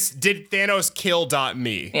 sorry. It's did Thanos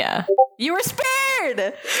kill.me. Yeah. You were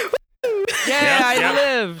spared! I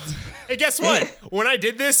lived. Hey, guess what? When I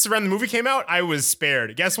did this around the movie came out, I was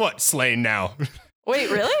spared. Guess what? Slain now.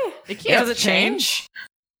 Wait, really? Does it change?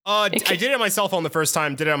 I did it on my cell phone the first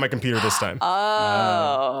time. Did it on my computer this time.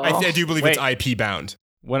 Oh. I do believe it's IP bound.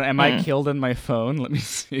 When am I killed in my phone? Let me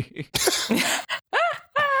see.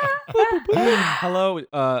 Hello,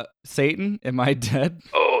 Satan. Am I dead?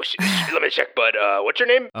 Oh, let me check, bud. What's your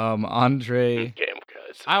name? Andre. Okay,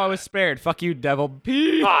 I was spared. Fuck you, devil.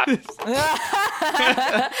 Peace.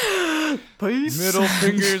 Peace. Middle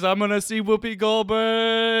fingers. I'm gonna see Whoopi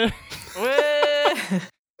Goldberg.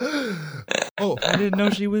 Oh, I didn't know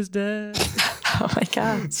she was dead. Oh my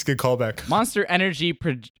god. It's a good callback. Monster Energy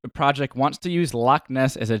Project wants to use Loch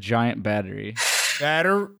Ness as a giant battery.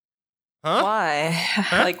 Huh? Why?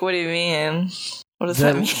 Huh? Like, what do you mean? What does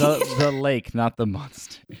that mean? The lake, not the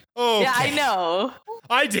monster. Oh, yeah, I know.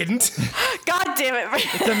 I didn't. God damn it!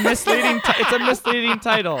 It's a misleading. It's a misleading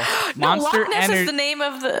title. Monster Loch Ness is the name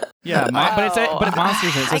of the. Yeah, but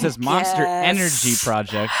monsters. It says Monster Energy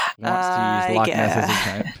Project wants to use Loch Ness as a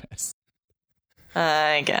giant battery.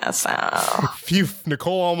 I guess so. Phew,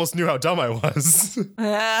 Nicole almost knew how dumb I was.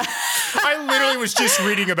 I literally was just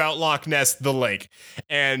reading about Loch Ness, the lake,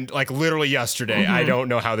 and like literally yesterday. I don't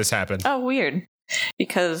know how this happened. Oh, weird.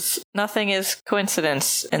 Because nothing is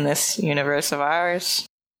coincidence in this universe of ours.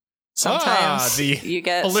 Sometimes you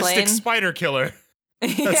get holistic slain. Spider Killer.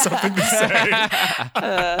 That's something to say.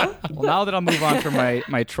 Well, now that I'll move on from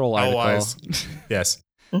my troll article. Wise. Yes.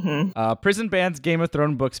 Prison bans Game of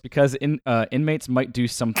Thrones books because inmates might do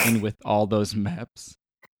something with all those maps.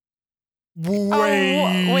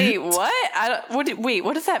 Wait, what?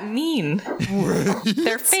 What does that mean?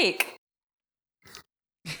 They're fake.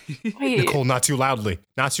 Wait. Nicole, not too loudly.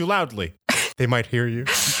 Not too loudly. They might hear you.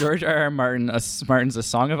 George R.R. Martin's A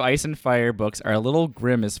Song of Ice and Fire books are a little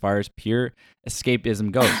grim as far as pure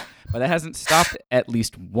escapism goes, but that hasn't stopped at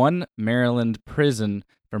least one Maryland prison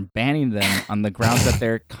from banning them on the grounds that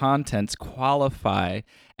their contents qualify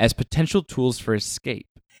as potential tools for escape.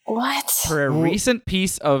 What? For a recent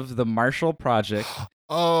piece of the Marshall Project,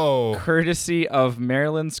 courtesy of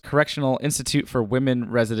Maryland's Correctional Institute for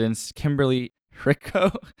Women residents Kimberly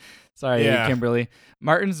Rico. Sorry, Kimberly.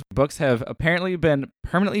 Martin's books have apparently been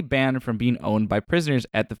permanently banned from being owned by prisoners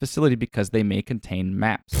at the facility because they may contain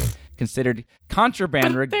maps considered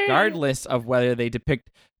contraband regardless of whether they depict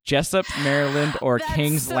Jessup, Maryland, or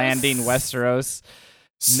King's Landing, Westeros.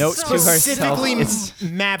 Note to ourselves. Specifically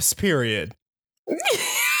maps, period.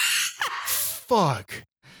 Fuck.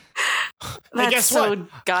 That's so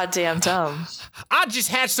goddamn dumb. I just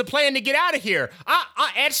hatched a plan to get out of here.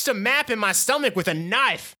 I etched a map in my stomach with a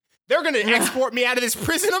knife. They're going to export me out of this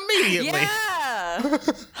prison immediately. Yeah.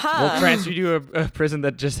 Huh. We'll transfer you to a prison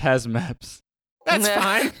that just has maps. That's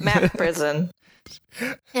fine. Map prison.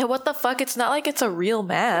 Yeah, what the fuck? It's not like it's a real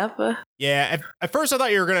map. Yeah, at first I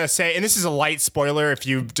thought you were gonna say, and this is a light spoiler if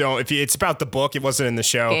it's about the book, it wasn't in the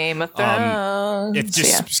show. Game of Thrones. It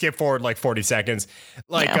just skip forward like 40 seconds.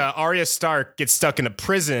 Arya Stark gets stuck in a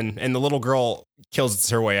prison and the little girl kills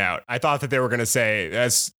her way out. I thought that they were gonna say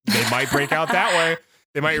they might break out that way.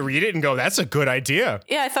 They might read it and go, that's a good idea.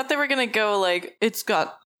 Yeah, I thought they were gonna go like, it's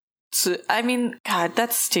got I mean, God,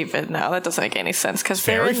 that's stupid. No, that doesn't make any sense because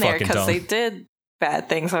they're in there because they did bad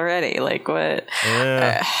things already. Like what?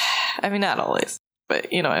 Yeah. I mean, not always,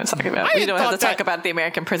 but you know what I'm talking about. We don't have to talk about the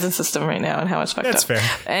American prison system right now and how it's fucked up. That's fair.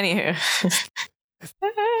 Anywho.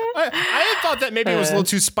 I had thought that maybe it was a little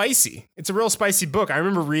too spicy. It's a real spicy book. I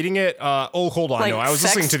remember reading it. Hold on. Like no, I was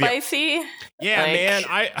listening to the spicy? Yeah, like, man.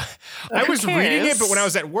 I was reading it, but when I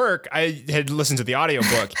was at work, I had listened to the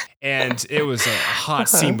audiobook, and it was a hot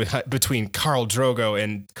scene between Khal Drogo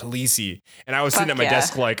and Khaleesi, and I was sitting at my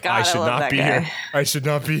desk like, God, I should not be guy. here. I should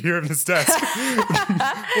not be here at this desk.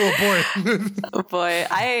 Oh boy. Oh boy.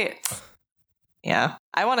 I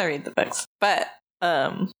want to read the books, but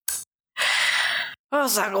what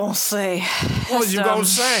was I gonna say? What was you gonna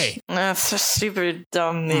say? That's just super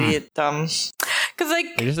dumb, idiot dumb. Because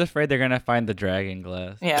they're just afraid they're gonna find the dragon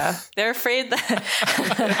glass. Yeah, they're afraid that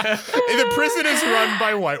the prison is run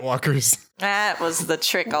by White Walkers. That was the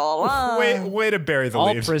trick all along. Way to bury the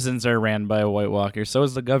All leaves. prisons are ran by White Walkers. So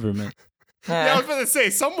is the government. Yeah, I was about to say,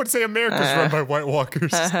 some would say America's run by White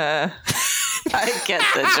Walkers. I get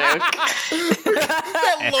the joke.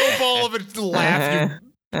 That low ball of a laugh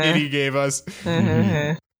you idiot gave us.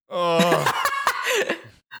 They're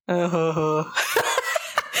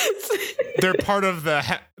part of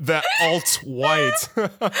the alt-white.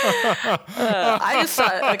 I just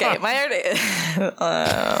thought, okay,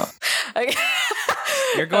 okay.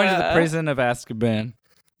 You're going to the prison of Azkaban.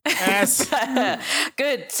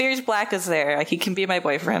 Good. Sirius Black is there. Like, he can be my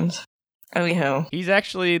boyfriend. Anyhow. He's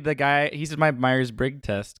actually the guy. He's my Myers-Briggs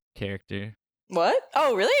test character. What?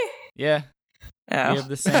 Oh, really? Yeah. Oh. We have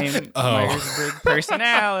the same Myers-Briggs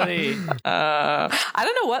personality. I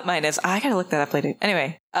don't know what mine is. I gotta look that up later.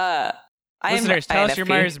 Anyway, listeners, tell us your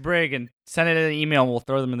Myers-Briggs and send it in an email. And we'll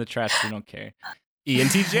throw them in the trash. We don't care.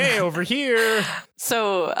 ENTJ over here.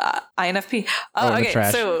 So INFP. In the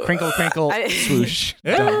trash. So crinkle, swoosh.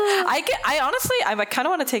 I honestly, I kind of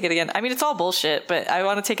want to take it again. I mean, it's all bullshit, but I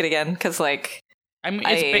want to take it again because, like, I mean,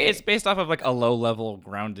 it's based off of like a low-level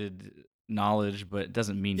grounded knowledge, but it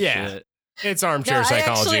doesn't mean shit. It's armchair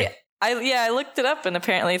psychology. I looked it up and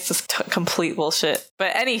apparently it's just complete bullshit.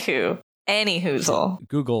 But anyhoozle.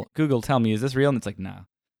 Google, tell me, is this real? And it's like, nah.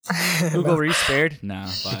 Google, were you spared? Nah,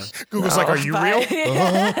 bye. Google's like, are you real?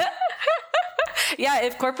 Yeah,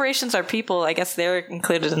 if corporations are people, I guess they're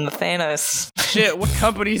included in the Thanos. Shit, what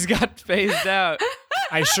companies got phased out?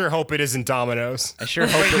 I sure hope it isn't Domino's. I sure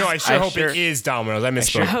hope it is Domino's. I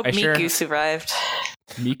misspoke. I hope Miku survived.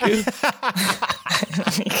 Miku?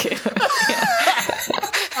 Miku.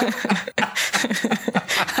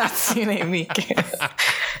 That's your name, Miku.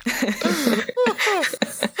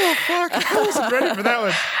 Oh, fuck. I wasn't ready for that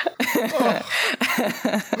one. Oh.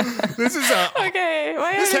 This is okay.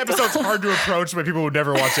 This episode's hard to approach by people who've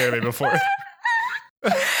never watched anime before.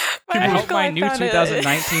 I hope my new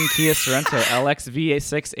 2019 Kia Sorento LX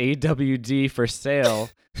V6 AWD for sale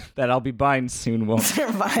that I'll be buying soon will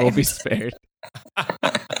be spared.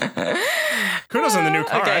 Kudos on the new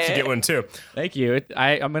car. I have to get one too. Thank you.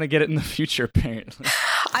 I'm going to get it in the future, apparently.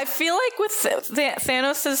 I feel like with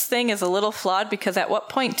Thanos' thing is a little flawed because at what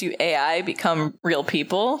point do AI become real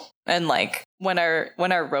people? And like when are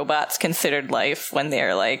robots considered life when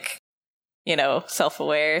they're like, you know,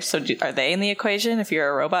 self-aware? So are they in the equation? If you're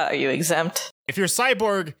a robot, are you exempt? If you're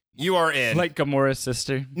cyborg, you are in. Like Gamora's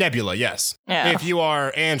sister. Nebula, yes. Yeah. If you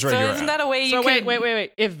are android, so you're isn't out. that a way you so could...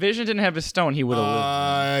 wait. If Vision didn't have his stone, he would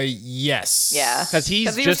have lived. Yes. Yeah. Because he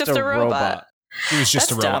was just a robot. He was just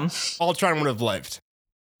That's a robot. dumb. Ultron would have lived.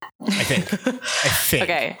 I think.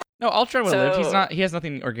 Okay. No, Ultron would have lived. He has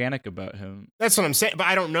nothing organic about him. That's what I'm saying, but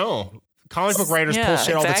I don't know. Comic book writers pull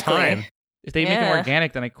shit all the time. If they make them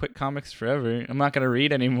organic, then I quit comics forever. I'm not going to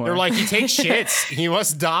read anymore. They're like, he takes shits. He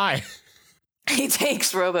must die. He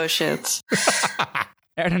takes robo shits.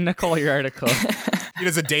 Nicole, your article. He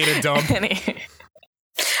does a data dump.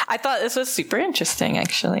 I thought this was super interesting,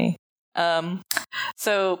 actually.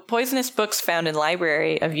 So, poisonous books found in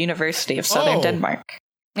library of University of Southern Denmark.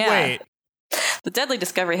 Yeah. Wait. The deadly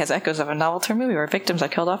discovery has echoes of a novel term movie where victims are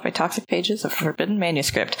killed off by toxic pages of forbidden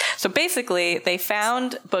manuscript. So basically, they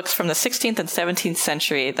found books from the 16th and 17th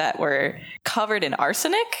century that were covered in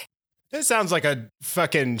arsenic. This sounds like a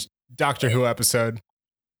fucking Doctor Who episode.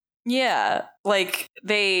 Yeah,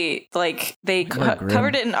 they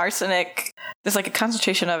covered it in arsenic. There's like a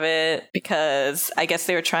concentration of it because I guess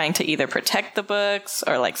they were trying to either protect the books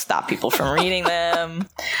or like stop people from reading them.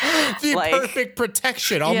 The perfect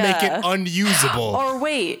protection. I'll make it unusable. Or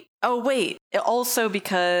wait. Also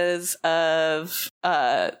because of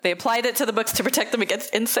they applied it to the books to protect them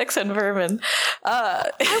against insects and vermin.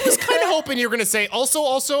 I was kind of hoping you were going to say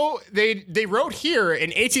also they wrote here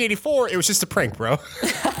in 1884 it was just a prank, bro.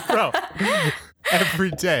 Bro.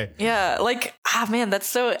 Every day. Yeah, that's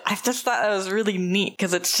so I just thought that was really neat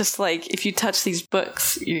because it's just like if you touch these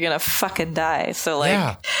books, you're going to fucking die. So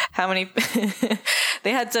how many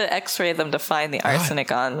they had to x-ray them to find the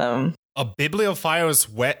arsenic on them. A bibliophile's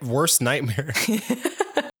worst nightmare.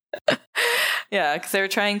 Yeah, because they were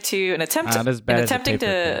trying to attempting to a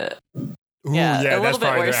little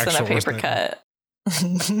bit worse than a paper cut.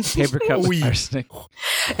 Paper cut with arsenic.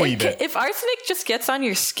 If arsenic just gets on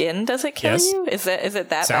your skin, does it kill you? Is it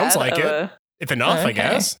that sounds bad? Like it. If enough, I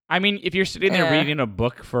guess. I mean, if you're sitting there reading a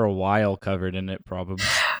book for a while covered in it, probably.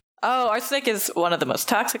 Oh, arsenic is one of the most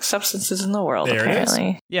toxic substances in the world, there apparently.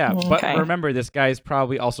 It is. Yeah, but remember, this guy's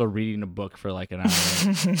probably also reading a book for like an hour.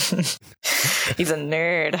 He's a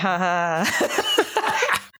nerd. Ha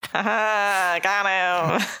ha. Got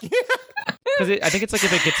him. Because I think it's like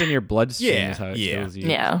if it gets in your bloodstream is how it kills you.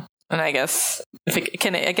 Yeah. And I guess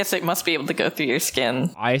I guess it must be able to go through your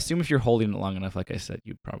skin. I assume if you're holding it long enough, like I said,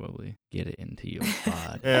 you'd probably get it into your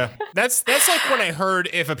body. Yeah, that's like when I heard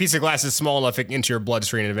if a piece of glass is small enough, it can enter your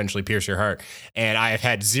bloodstream and eventually pierce your heart. And I have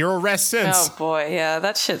had zero rest since. Oh boy, yeah,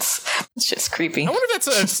 that's just creepy. I wonder if that's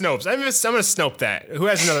a Snopes. I'm gonna Snope that. Who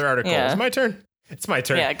has another article? Yeah. It's my turn. It's my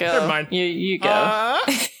turn. Yeah, go. Never mind. You go.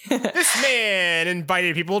 This man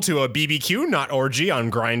invited people to a BBQ, not orgy,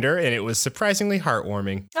 on Grindr, and it was surprisingly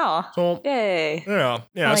heartwarming. Oh, so, yay. Yeah,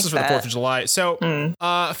 this is for the 4th of July. So,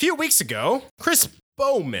 a few weeks ago,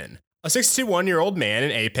 Crisbomen, a 61-year-old man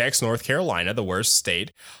in Apex, North Carolina, the worst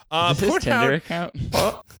state, put Tinder account?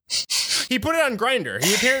 He put it on Grindr.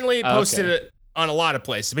 He apparently posted it on a lot of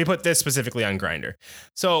places. We put this specifically on Grindr.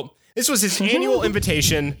 So, this was his annual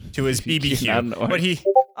invitation to his BBQ, but he...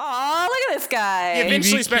 Oh, look at this guy. He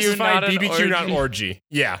eventually BBQ, specified not BBQ, not orgy.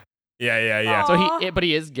 Yeah. So but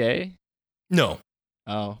he is gay? No.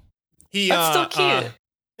 Oh. That's still cute.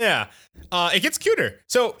 It gets cuter.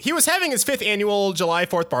 So he was having his 5th annual July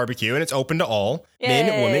 4th barbecue, and it's open to all. Men,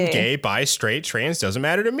 women, gay, bi, straight, trans, doesn't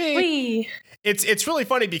matter to me. Wee. It's really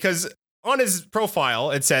funny because on his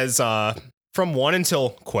profile, it says, from 1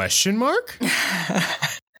 until ?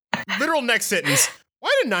 Literal next sentence. Why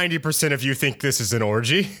do 90% of you think this is an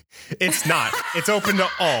orgy? It's not. It's open to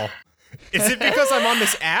all. Is it because I'm on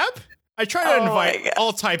this app? I try to invite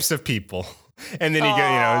all types of people. And then he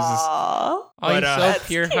goes, he's so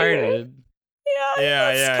pure-hearted.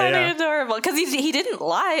 It's kind of adorable. Because he didn't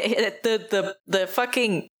lie. The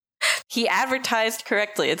fucking... He advertised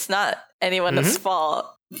correctly. It's not anyone's fault.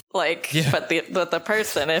 But the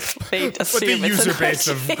person, if they assume but the user base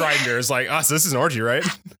of Grindr is like, so this is an orgy, right?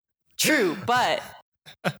 True, but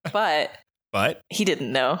he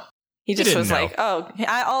didn't know. He just was like, all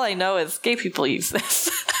I know is gay people use this.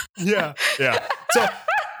 Yeah. So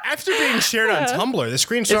after being shared on Tumblr, the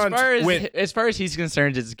screenshot went... As far as he's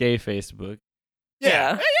concerned, it's gay Facebook.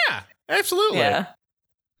 Yeah, absolutely. Yeah.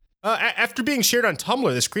 After being shared on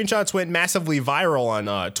Tumblr, the screenshots went massively viral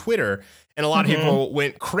on Twitter, and a lot of people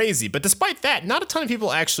went crazy. But despite that, not a ton of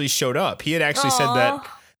people actually showed up. He had actually said that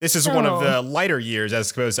this is one of the lighter years as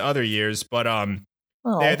opposed to other years, but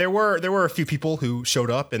there were a few people who showed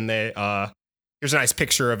up, and here's a nice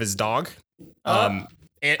picture of his dog, and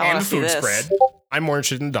the food spread. I'm more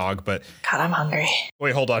interested in the dog, but God, I'm hungry.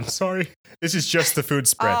 Wait, hold on. Sorry, this is just the food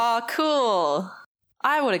spread. Oh, cool.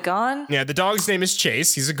 I would have gone. Yeah, the dog's name is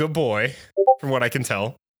Chase. He's a good boy, from what I can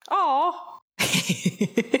tell. Oh.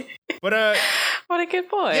 But what a good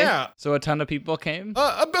boy. yeah. So a ton of people came?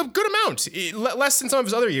 A good amount. Less than some of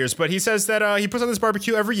his other years, but he says that he puts on this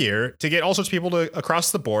barbecue every year to get all sorts of people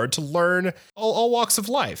across the board to learn all walks of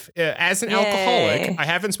life. As an alcoholic, I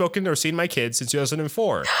haven't spoken or seen my kids since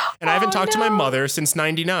 2004. And I haven't talked to my mother since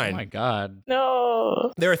 99. Oh my God.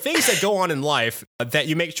 No. There are things that go on in life that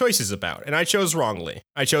you make choices about, and I chose wrongly.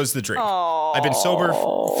 I chose the drink. Aww. I've been sober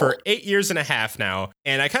for 8 years and a half now,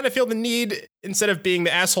 and I kind of feel the need, instead of being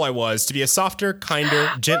the asshole I was, to be a softer,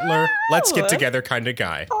 kinder, gentler, let's get together kind of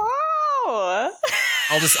guy. Oh.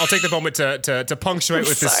 I'll take the moment to punctuate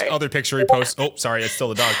with this other picture he posts. Oh, sorry, it's still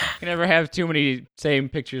the dog. You can never have too many same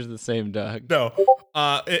pictures of the same dog. No.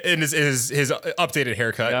 In his updated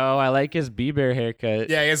haircut. No, I like his Bieber haircut.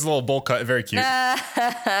 Yeah, he has a little bowl cut, very cute. Yeah,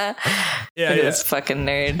 this fucking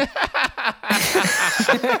nerd.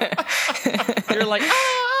 You're like,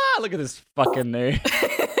 look at this fucking nerd.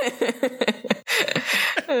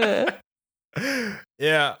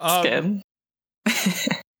 Yeah. Good.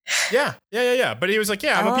 Yeah. But he was like,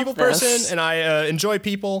 I'm a people person and I enjoy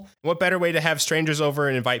people. What better way to have strangers over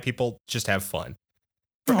and invite people, just have fun.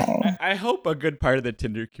 I hope a good part of the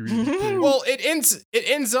Tinder community. Well, it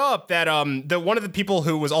ends up that one of the people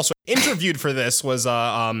who was also interviewed for this was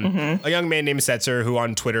a young man named Setzer, who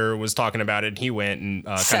on Twitter was talking about it. And he went and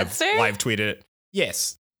kind of live tweeted it.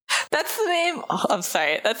 Yes. That's the name. Oh, I'm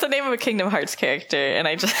sorry. That's the name of a Kingdom Hearts character, and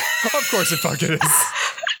I just. Of course, it fucking is.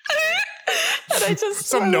 And I just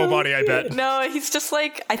some nobody, I bet. No, he's just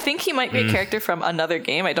like, I think he might be a character from another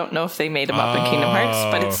game. I don't know if they made him up in Kingdom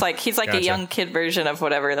Hearts, but it's like he's like a young kid version of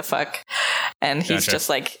whatever the fuck, and he's just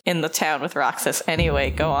like in the town with Roxas.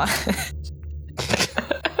 Anyway, go on.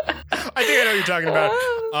 I think I know what you're talking about.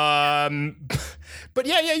 But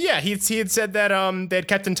yeah. He had said that they had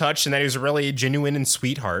kept in touch and that he was a really genuine and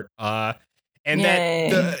sweetheart. And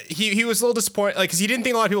Yay. that he was a little disappointed, like, because he didn't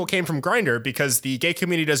think a lot of people came from Grindr because the gay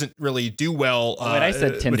community doesn't really do well. When I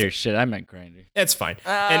said Tinder shit, I meant Grindr. That's fine.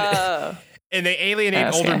 And they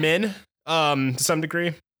alienate older men to some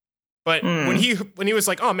degree. But when he was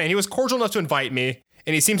like, oh man, he was cordial enough to invite me,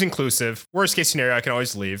 and he seems inclusive. Worst case scenario, I can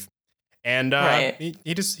always leave. And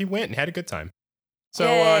he went and had a good time. So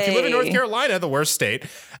if you live in North Carolina, the worst state,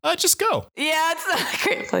 just go. Yeah, it's not a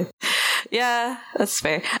great place. Yeah, that's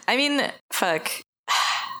fair. I mean, fuck.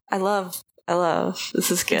 I love.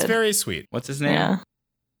 This is good. It's very sweet. What's his name?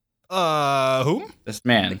 Yeah. Whom? This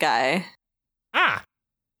man. The guy.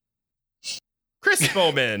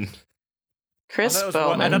 Crisbomen.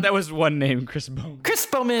 Crisbomen. I thought that was one name, Crisbomen.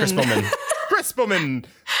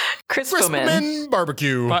 Crisbomen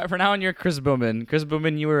barbecue. For now on, you're Crisbomen.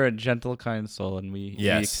 Crisbomen, you were a gentle, kind soul, and we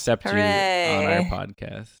accept you on our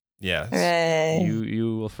podcast. Yes. Hooray.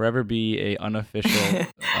 You will forever be a unofficial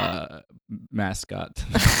mascot.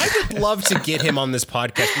 I would love to get him on this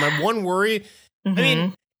podcast. My one worry, I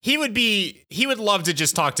mean, he would love to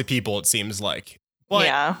just talk to people, it seems like.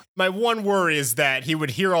 But my one worry is that he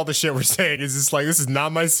would hear all the shit we're saying. Is just like, this is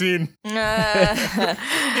not my scene.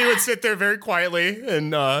 He would sit there very quietly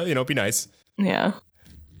and, be nice. Yeah.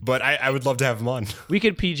 But I would love to have him on. We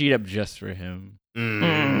could PG it up just for him.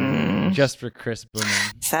 Just for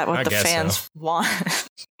Crisbomen. Is that what the fans want?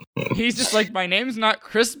 He's just like, my name's not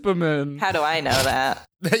Crisbomen. How do I know that?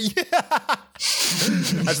 Yeah.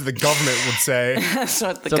 That's what the government would say. That's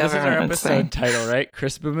what the government would say. This is our episode title, right?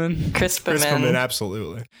 Crisbomen? Crisbomen,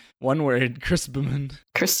 absolutely. One word, Crisbomen.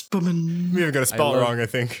 Crisbomen. We're even going to spell it wrong, I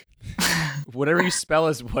think. Whatever you spell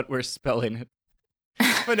is what we're spelling it.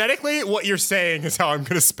 Phonetically, what you're saying is how I'm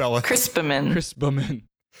going to spell it. Crisbomen. Crisbomen.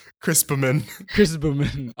 Crisbomen.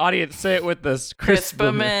 Crisbomen. Audience, say it with us.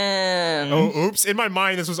 Crisbomen. Oh, oops. In my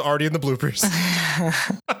mind, this was already in the bloopers.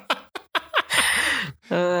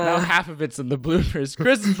 Now half of it's in the bloopers.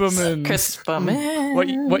 Crisbomen.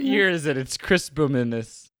 Crisbomen. What year is it? It's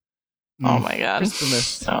Crisbomen-ness. Oh my god.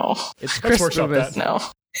 Crispmas. No. It's Crisbomen. No.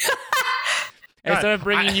 Instead of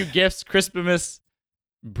bringing you gifts, Crisbomen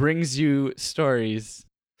brings you stories.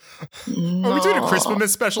 No. Are we doing a Crisbomen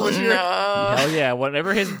special this year? No. Hell yeah.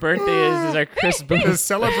 Whatever his birthday is our Crisbomen. To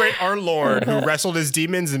celebrate our Lord who wrestled his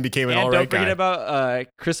demons and became an alright guy. Don't forget about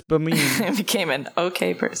Crisbomen. Became an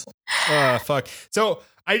okay person. Fuck. So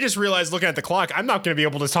I just realized looking at the clock, I'm not going to be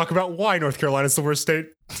able to talk about why North Carolina's the worst state.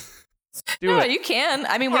 No, you can.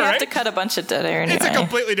 I mean, we have to cut a bunch of dead air anyway. It's a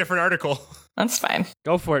completely different article. That's fine.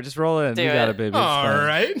 Go for it. Just roll it in. You got it, baby. All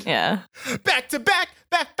right. Yeah. Back to back.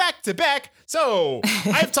 So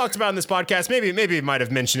I've talked about in this podcast, maybe might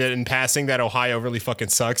have mentioned it in passing, that Ohio really fucking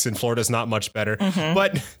sucks and Florida's not much better.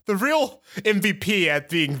 But the real MVP at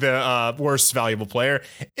being the worst valuable player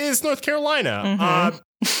is North Carolina.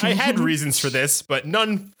 I had reasons for this, but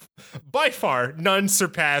by far, none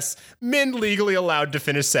surpass men legally allowed to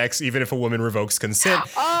finish sex even if a woman revokes consent.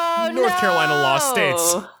 Oh, North Carolina law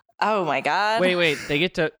states. Oh my God. Wait, they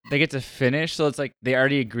get to finish, so it's like they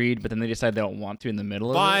already agreed, but then they decide they don't want to in the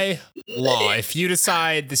middle of it? By law, if you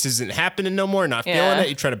decide this isn't happening no more, not feeling it,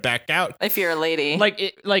 you try to back out. If you're a lady.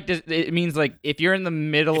 It means like if you're in the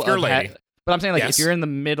middle if you're of a lady. but I'm saying like Yes. if you're in the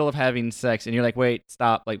middle of having sex and you're like, wait,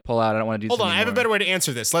 stop, like pull out, I don't want to do this Hold on, I have a anymore. better way to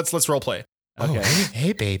answer this. Let's role play. Okay. Oh,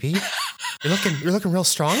 hey baby. You're looking real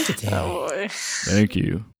strong today. Oh boy. Thank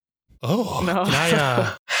you. Oh, No. can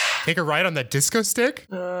I take a ride on that disco stick?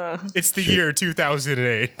 It's the year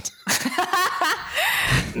 2008.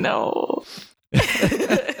 No.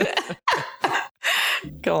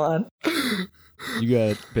 Go on. You got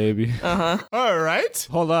it, baby. Uh-huh. All right.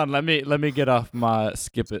 Hold on, let me get off my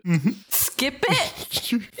skip it. Skip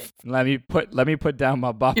it. Let me put down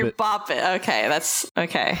my bop You it. bop it. Okay, that's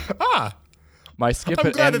okay. My skip I'm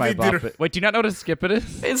it glad and that my they bop did it. Wait, do you not know what a skip it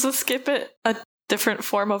is? Is a skip it a different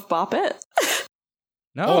form of bop it?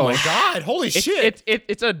 No. Oh my God! Holy shit!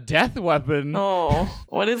 It's a death weapon. Oh,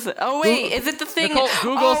 what is it? Oh wait, is it the thing? Nicole,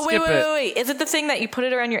 Google oh wait, skip wait, it. wait, wait. Is it the thing that you put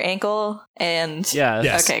it around your ankle and? Yeah.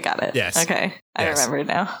 Yes. Okay, got it. Yes. Okay, I Yes.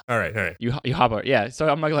 remember now. All right. You hop out. Yeah. So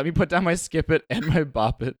I'm like, let me put down my skip it and my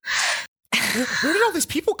bop it. Where did all these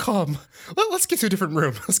people come? Let's get to a different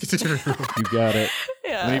room. You got it.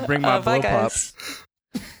 Yeah. Let me bring my bye, blow guys. pops.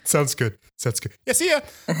 Sounds good. Yeah, see ya.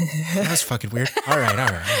 That was fucking weird. All right.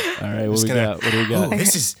 All right. What do we got? Oh,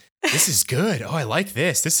 this is good. Oh, I like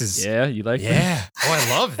this. This is Yeah, you like that? yeah. Oh, I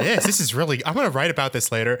love this. This is really. I'm gonna write about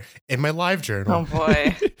this later in my live journal. Oh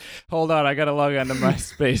boy. Hold on, I gotta log on to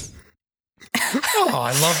MySpace. Oh,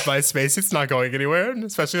 I love MySpace. It's not going anywhere,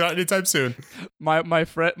 especially not anytime soon. My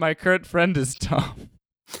current friend is Tom.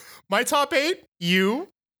 My top 8: you,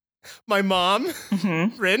 my mom,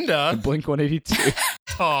 Brenda, Blink 182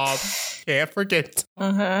 Tom. Can't forget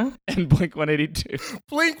and Blink 182.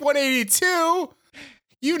 Blink 182.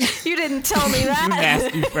 You didn't tell me that. You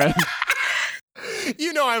nasty friend.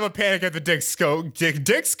 You know I'm a Panic at the Disco.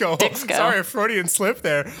 Disco. Disco. Sorry, a Freudian slip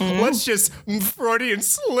there. Let's just Freudian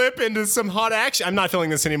slip into some hot action. I'm not feeling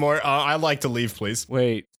this anymore. I'd like to leave, please.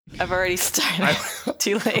 Wait, I've already started.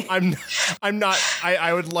 Too late. I'm not.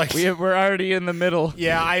 I would like. we're already in the middle.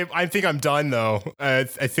 Yeah, I think I'm done though. I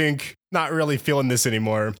think not really feeling this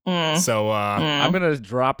anymore. So I'm gonna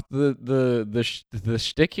drop the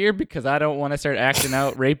shtick here because I don't want to start acting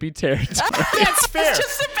out rapey territory. that's fair.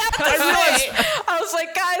 Just about to say. I was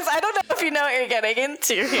like, guys, I don't know if you know what you're getting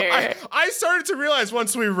into here. I started to realize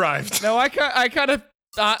once we arrived. No, I kind of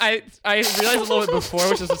I realized a little bit before,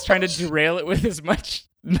 which is just trying to derail it with as much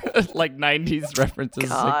like 90s references.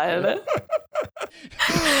 God.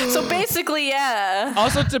 So basically, yeah.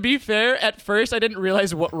 Also, to be fair, at first I didn't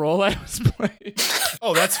realize what role I was playing.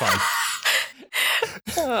 Oh, that's fine.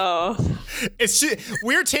 Oh.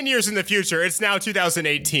 We're 10 years in the future. It's now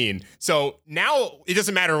 2018. So now it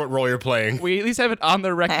doesn't matter what role you're playing. We at least have it on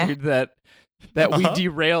the record that we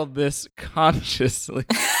derailed this consciously,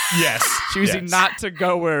 Yes. choosing Yes. not to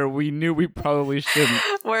go where we knew we probably shouldn't.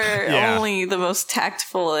 Where Yeah. only the most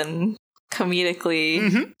tactful and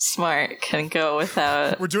comedically smart can go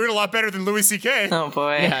without. We're doing a lot better than Louis C.K. Oh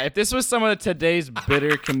boy. Yeah, if this was some of today's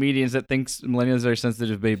bitter comedians that thinks millennials are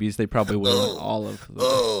sensitive babies, they probably would have all of them.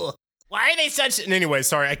 Ugh. Why are they such? And anyway,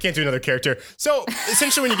 sorry, I can't do another character. So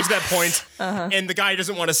essentially, when you get to that point, and the guy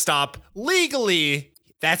doesn't want to stop legally,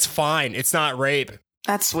 that's fine. It's not rape.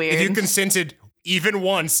 That's weird. If you consented even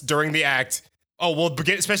once during the act,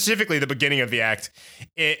 specifically the beginning of the act,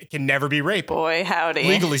 it can never be rape. Boy, howdy.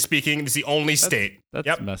 Legally speaking, it's the only state.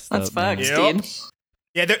 That's messed That's up. man. fucked, Yep. dude.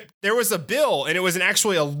 Yeah, there was a bill, and it was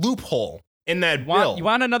actually a loophole in that bill. You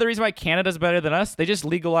want another reason why Canada's better than us? They just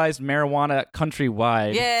legalized marijuana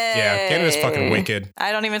countrywide. Yay. Yeah, Canada's fucking wicked.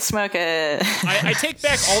 I don't even smoke it. I take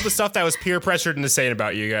back all the stuff that was peer pressured into saying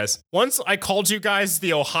about you guys. Once I called you guys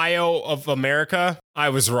the Ohio of America, I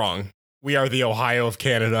was wrong. We are the Ohio of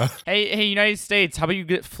Canada. Hey, United States, how about you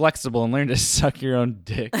get flexible and learn to suck your own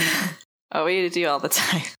dick? Oh, we do all the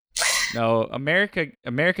time. No, America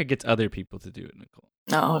gets other people to do it, Nicole.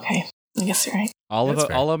 Oh, okay. I guess you're right. That's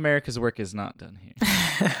fair. All America's work is not done here.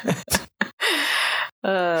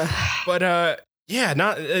 But yeah,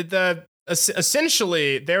 not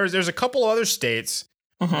essentially there's a couple other states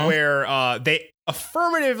where they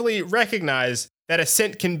affirmatively recognize that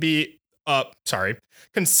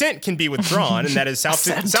consent can be withdrawn, and that is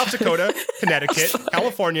South Dakota, Connecticut,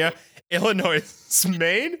 California, Illinois,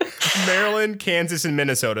 Maine, Maryland, Kansas, and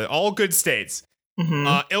Minnesota. All good states.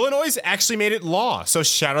 Illinois actually made it law, so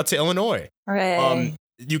shout out to Illinois. Hooray.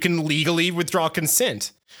 you can legally withdraw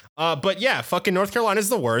consent. But yeah, fucking North Carolina is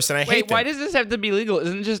the worst, and I hate them. Why does this have to be legal?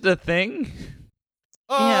 Isn't it just a thing?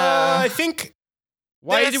 I think.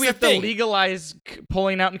 Why do we have to legalize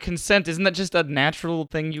pulling out and consent? Isn't that just a natural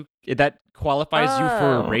thing that qualifies you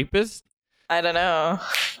for a rapist? I don't know.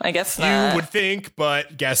 I guess not. You would think,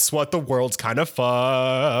 but guess what? The world's kind of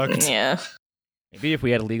fucked. Yeah. Maybe if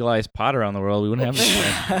we had legalized pot around the world, we wouldn't have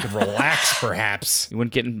this. Could relax, perhaps. You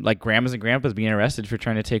wouldn't get like grandmas and grandpas being arrested for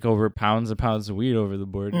trying to take over pounds and pounds of weed over the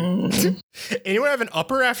border. Anyone have an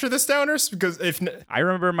upper after this, downers? Because I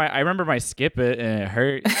remember my Skip It and it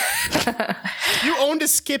hurt. You owned a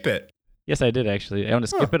Skip It. Yes, I did actually. I owned a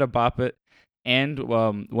Skip It, a Bop It, and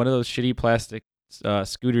one of those shitty plastic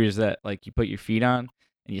scooters that like you put your feet on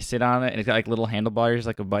and you sit on it, and it's got like little handlebars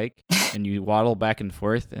like a bike, and you waddle back and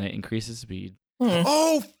forth, and it increases speed.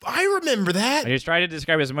 Oh, I remember that. I just tried to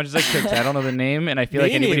describe it as much as I could. I don't know the name, and I feel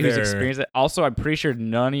like anybody who's experienced it. Also, I'm pretty sure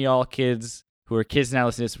none of y'all kids who are kids now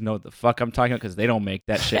listening to this know what the fuck I'm talking about because they don't make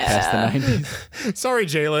that shit past the 90s. Sorry,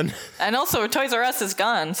 Jalen. And also, Toys R Us is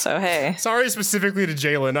gone, so hey. Sorry specifically to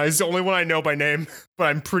Jalen. He's the only one I know by name, but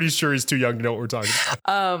I'm pretty sure he's too young to know what we're talking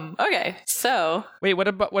about. Okay, so. Wait, what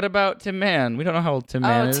about Tim Mann? We don't know how old Tim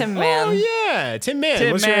Mann is. Tim Mann. Oh, yeah. Tim Mann.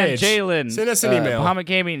 Tim What's Mann, your age? Jalen. Send us an email. Bahama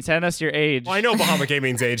Gaming, send us your age. Well, I know Bahama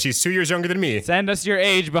Gaming's age. He's 2 years younger than me. Send us your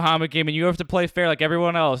age, Bahama Gaming. You have to play fair like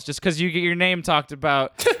everyone else. Just because you get your name talked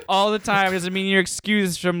about all the time doesn't mean you're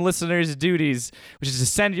excused from listeners' duties, which is to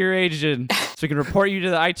send your age in so we can report you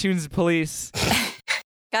to the iTunes police.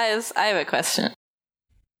 Guys, I have a question.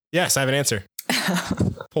 Yes, I have an answer.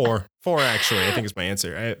 Four, actually, I think is my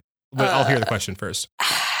answer. But I'll hear the question first.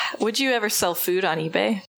 Would you ever sell food on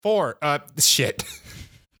eBay? 4. Shit.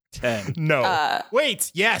 10. No.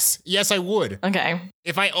 Wait. Yes, I would. Okay.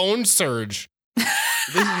 If I owned Surge. This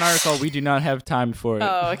is an article. We do not have time for it.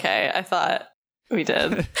 Oh, okay. I thought we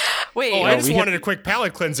did. Wait. I just wanted a quick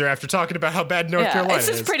palate cleanser after talking about how bad North Carolina is.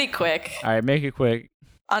 This is pretty quick. All right, make it quick.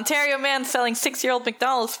 Ontario man selling 6-year-old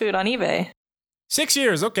McDonald's food on eBay. 6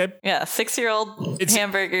 years, okay. Yeah, 6-year-old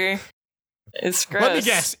hamburger. It's gross. Let me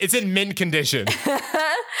guess. It's in mint condition.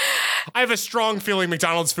 I have a strong feeling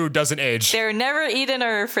McDonald's food doesn't age. They're never eaten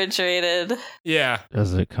or refrigerated. Yeah.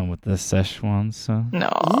 Does it come with the Szechuan sauce? No.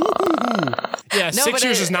 Yeah, No, 6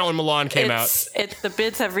 years is not when Milan came out. The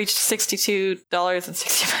bids have reached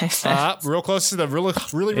 $62.65. Real close to the really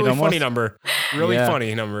funny number. Really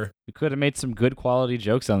funny number. We could have made some good quality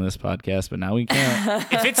jokes on this podcast, but now we can't.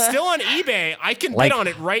 If it's still on eBay, I can bid on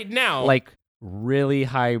it right now. Like really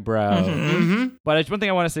highbrow. Mm-hmm. But there's one thing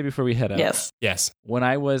I want to say before we head out. Yes. When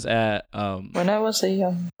I was at when I was a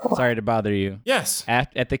young boy. Sorry to bother you. Yes.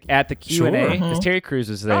 At the Q&A, because Terry Crews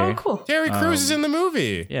was there. Oh, cool. Terry Crews is in the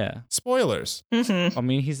movie. Yeah. Spoilers. Mm-hmm. I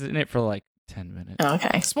mean, he's in it for like 10 minutes.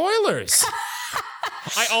 Okay. Spoilers.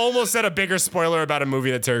 I almost said a bigger spoiler about a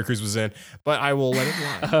movie that Terry Crews was in, but I will let it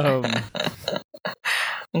lie.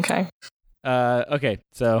 Okay. Okay,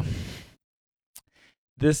 so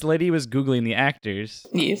this lady was Googling the actors.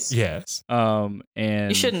 Yes. And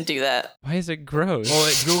you shouldn't do that. Why is it gross?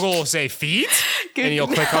 Well, Google will say feet, and you'll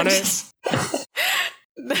click on it.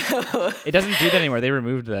 No. It doesn't do that anymore. They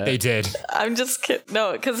removed that. They did. I'm just kidding.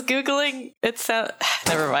 No, because Googling, it sounds...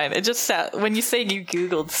 Never mind. It just sounds... When you say you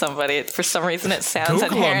Googled somebody, for some reason it sounds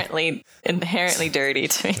inherently dirty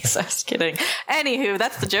to me, so I was kidding. Anywho,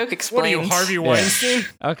 that's the joke explained. What are you, Harvey Weinstein?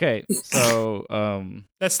 Okay, so...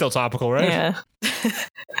 That's still topical, right? Yeah.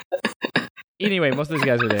 Anyway, most of these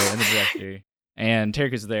guys are there, and the director. And Terry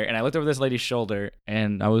Crews is there, and I looked over this lady's shoulder,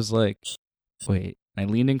 and I was like, wait. I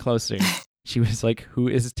leaned in closer. She was like, who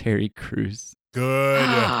is Terry Crews?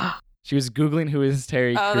 Good. She was Googling who is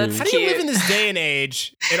Terry Crews. That's How do you live in this day and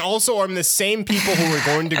age and also are the same people who were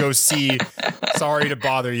going to go see Sorry to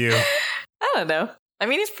Bother You? I don't know. I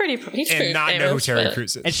mean, he's pretty and not famous, know who Terry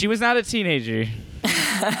Crews is. And she was not a teenager.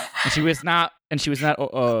 and she was not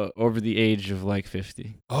over the age of like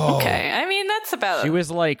 50. Oh. Okay. I mean, that's about... She was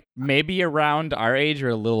like maybe around our age or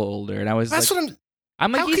a little older. And I was That's like... what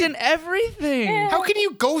I'm like, he's in everything. How can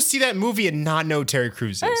you go see that movie and not know Terry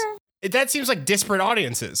Crews is? That seems like disparate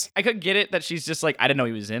audiences. I could get it that she's just like, I didn't know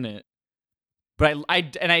he was in it. But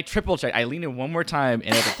I triple checked. I leaned in one more time,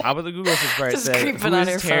 and at the top of the Google search bar it said, "Who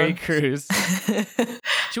is Terry Crews?"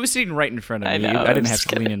 She was sitting right in front of me. I didn't have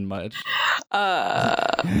to lean in much.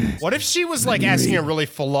 What if she was like asking a really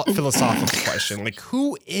philosophical question, like,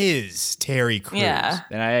 "Who is Terry Crews?" Yeah.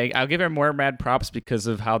 And I'll give her more mad props because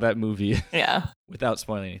of how that movie. Yeah. Without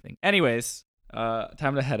spoiling anything. Anyways,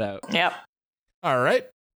 time to head out. Yep. All right.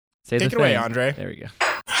 Take it away, Andre. There we go.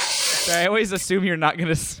 So I always assume you're not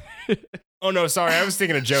gonna. Oh no, sorry. I was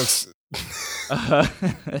thinking of jokes.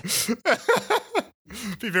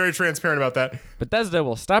 Be very transparent about that. Bethesda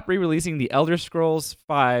will stop re-releasing the Elder Scrolls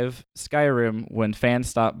V Skyrim when fans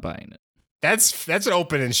stop buying it. That's an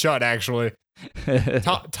open and shut, actually.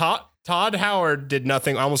 Todd Howard did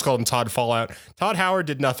nothing. I almost called him Todd Fallout. Todd Howard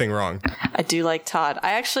did nothing wrong. I do like Todd.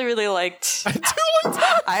 I actually really liked. I do like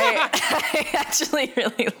Todd. I actually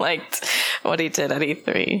really liked what he did at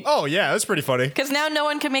E3. Oh yeah, that's pretty funny. Because now no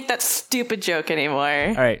one can make that stupid joke anymore.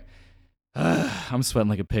 All right. I'm sweating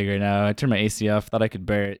like a pig right now. I turned my AC off. Thought I could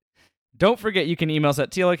bear it. Don't forget you can email us at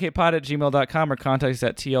tlokpod@gmail.com or contact us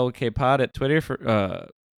at tlkpod at Twitter for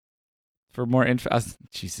more info.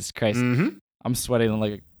 Jesus Christ. Mm-hmm. I'm sweating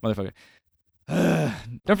like a motherfucker.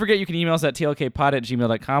 Don't forget you can email us at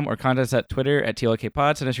tlkpod@gmail.com or contact us at Twitter at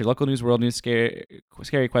tlkpod. Send us your local news, world news, scary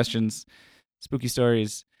questions, spooky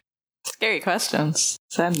stories. Scary questions.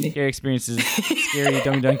 Send me. Scary experiences. Scary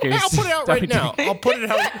dummy dunkers. I'll put it out right now. I'll put it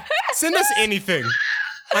out. Send us anything.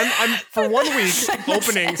 I'm for 1 week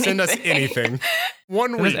opening. Send us anything.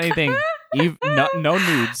 1 week. Send us anything. No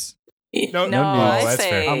nudes. No, that's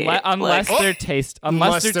fair. Unless they're tasteful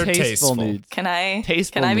nudes. Can I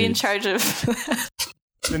be in charge of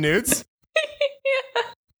the nudes? Yeah.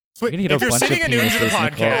 Wait, if you're sending a nude to the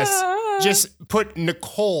podcast, just put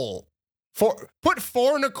Nicole. Put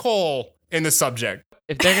for Nicole in the subject.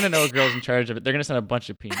 If they're gonna know a girl's in charge of it, they're gonna send a bunch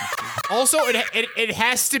of penises. Also, it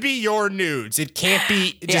has to be your nudes. It can't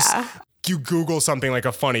be just you Google something like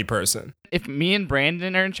a funny person. If me and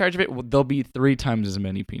Brandon are in charge of it, there'll be 3 times as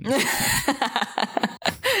many penises.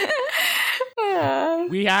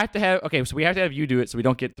 We have to have you do it so we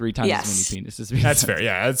don't get 3 times as many penises. That's fair.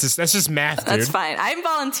 Yeah, that's just math, dude. That's fine. I'm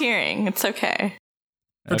volunteering. It's okay.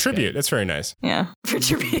 For tribute. That's very nice. Yeah, for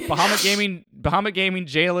tribute. Bahamut Gaming,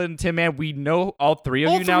 Jalen, Tim, Man, we know all 3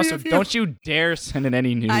 of you now, so don't you dare send in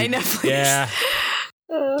any news. I know, please. Yeah.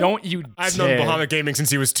 Don't you dare. I've known Bahamut Gaming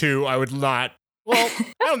since he was 2. I would not. Well,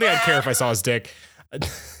 I don't think I'd care if I saw his dick.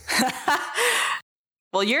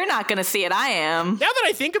 Well, you're not going to see it. I am. Now that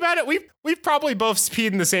I think about it, we've probably both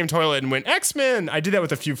peed in the same toilet and went, X-Men. I did that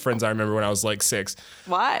with a few friends I remember when I was like 6.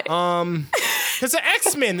 Why? Because the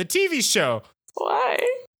X-Men, the TV show. Why?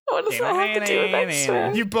 What does that have to do with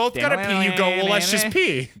X-Men? You both gotta pee. You go, well, let's just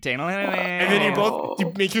pee. And then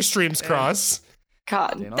you make your streams cross.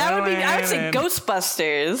 God, that would be, I would say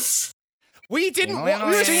Ghostbusters. We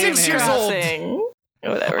were 6 years old.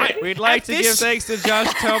 Whatever. We'd like to give thanks to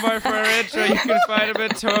Josh Tomar for our intro. You can find him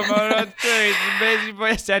at Tomar on Twitter. He's an amazing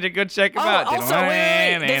voice actor. Go check him out. Also,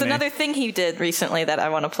 wait. There's another thing he did recently that I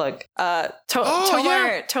want to plug.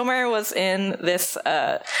 Tomar was in this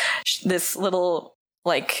little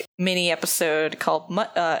like mini episode called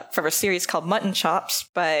for a series called Mutton Chops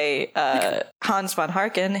by Hans von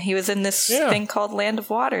Harken. He was in this thing called Land of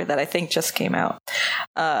Water that I think just came out.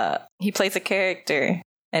 He plays a character.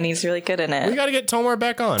 And he's really good in it. We got to get Tomar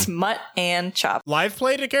back on. It's Mutt and Chop. Live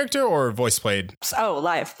played a character or voice played? Oh,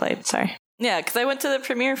 live played. Sorry. Yeah, because I went to the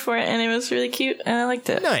premiere for it and it was really cute and I liked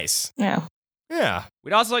it. Nice. Yeah. Yeah.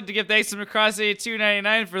 We'd also like to give thanks to Macross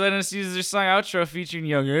 $2.99 for letting us use their song outro featuring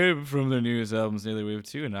Young Abe from their newest album, Daily Wave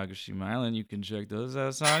 2 and Nagashima Island. You can check those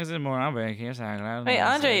songs and more on Bandcamp. Wait,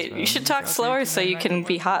 Andre, you should talk slower so you can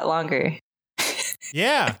be hot longer.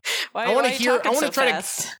 Yeah. I want to hear. I want to try to.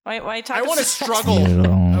 Why talk? I want to struggle.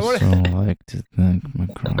 I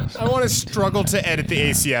want to struggle to edit the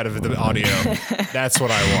AC out of the audio. That's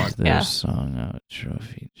what I want. Their song outro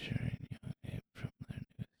featuring Young Abe from their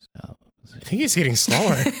newest album. I think he's getting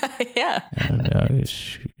slower. Yeah.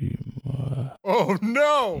 Oh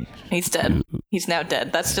no! He's dead. He's now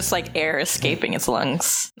dead. That's just like air escaping his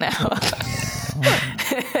lungs now.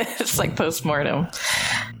 It's like post-mortem.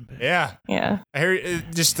 Yeah. Yeah. I hear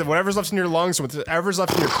just whatever's left in your lungs, whatever's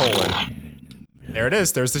left in your colon. There it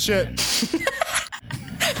is. There's the shit.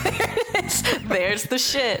 There's the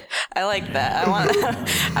shit. I like that.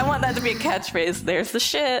 I want that to be a catchphrase. There's the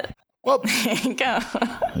shit. Well, there you go.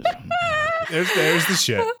 There's the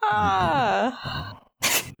shit.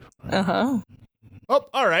 Oh,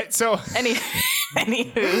 all right. So, anywho,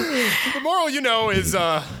 the moral, is,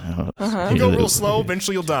 you go real slow,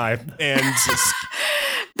 eventually you'll die, and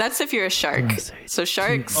that's if you're a shark. So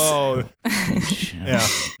sharks. Oh, yeah.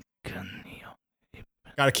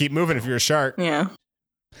 Gotta keep moving if you're a shark. Yeah.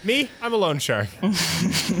 Me, I'm a lone shark.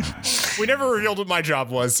 We never revealed what my job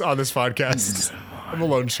was on this podcast. I'm a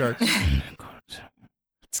lone shark.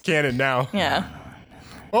 It's canon now. Yeah.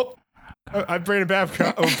 Oh, I'm Brandon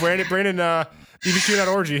Babcock. Oh, Brandon,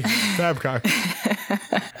 BBQ.org. Babcock.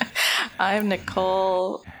 I'm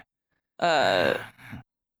Nicole.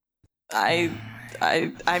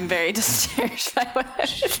 I'm very disturbed by what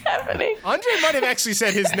is happening. Andre might have actually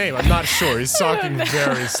said his name. I'm not sure. He's talking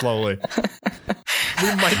very slowly.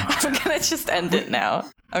 We might. I'm gonna just end it now.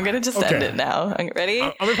 End it now. Ready?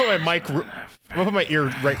 I'm gonna put my mic. I'm gonna put my ear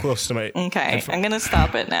right close to my. Okay, headphone. I'm gonna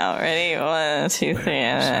stop it now. Ready? 1, 2, 3.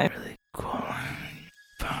 Really cool.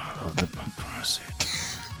 Follow the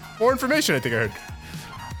process. More information, I think I heard.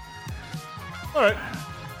 All right.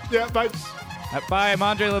 Yeah, bye. Bye, I'm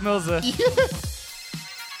Andre Lamilza.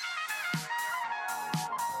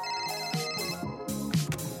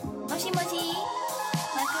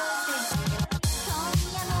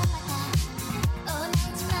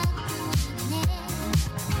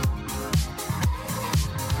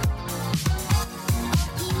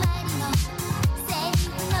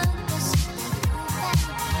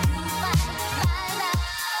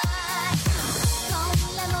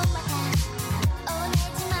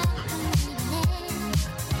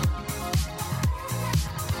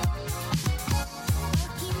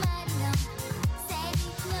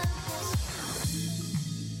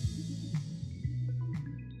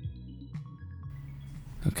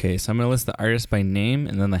 Okay, so I'm going to list the artist by name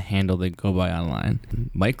and then the handle they go by online.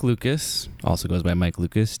 Mike Lucas also goes by Mike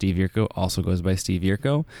Lucas. Steve Yerko also goes by Steve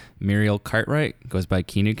Yerko. Muriel Cartwright goes by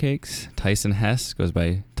Kinu Cakes. Tyson Hess goes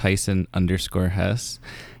by Tyson_Hess.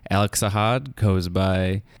 Alex Ahad goes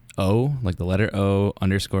by O, like the letter O,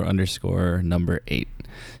 __ number 8.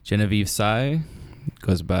 Genevieve Tsai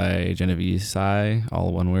goes by Genevieve Tsai,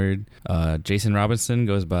 all one word. Jason Robinson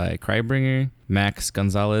goes by Crybringer. Max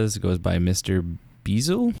Gonzalez goes by Mr.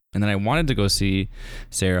 Beazle. And then I wanted to go see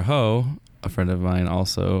Sarah Ho, a friend of mine,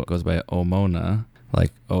 also goes by Omona,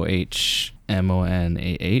 like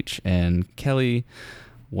OHMONAH, and Kelly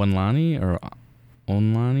Wonlani or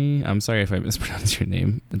Onlani. I'm sorry if I mispronounced your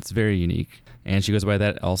name. It's very unique. And she goes by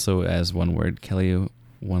that also as one word, Kelly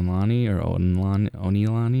Wonlani or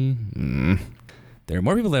Onilani. There are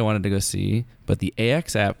more people that I wanted to go see, but the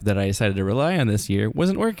AX app that I decided to rely on this year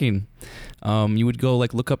wasn't working. You would go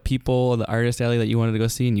like look up people in the artist alley that you wanted to go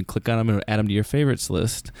see, and you click on them and it would add them to your favorites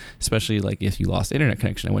list. Especially like if you lost internet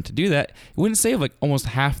connection. I went to do that. It wouldn't save like almost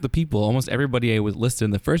half the people, almost everybody I was listed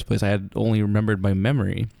in the first place. I had only remembered by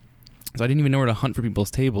memory. So I didn't even know where to hunt for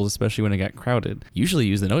people's tables, especially when it got crowded. Usually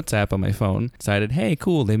use the Notes app on my phone. Decided, hey,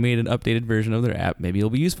 cool, they made an updated version of their app. Maybe it'll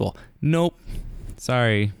be useful. Nope.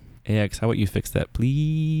 Sorry. AX, how about you fix that,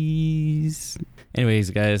 please?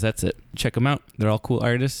 Anyways, guys, that's it. Check them out. They're all cool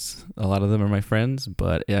artists. A lot of them are my friends,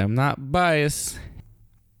 but I'm not biased.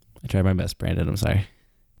 I tried my best, Brandon. I'm sorry.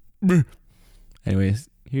 Anyways,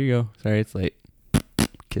 here you go. Sorry it's late.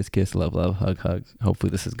 Kiss, kiss, love, love, hug, hug.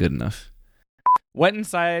 Hopefully this is good enough. Went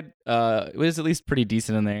inside. It was at least pretty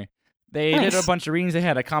decent in there. They did a bunch of readings. They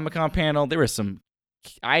had a Comic-Con panel. There was some...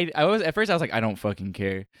 I was at first I was like, I don't fucking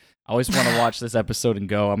care. I always want to watch this episode and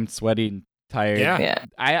go. I'm sweaty and tired. Yeah.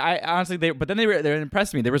 I honestly, they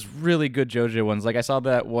impressed me. There was really good JoJo ones. Like I saw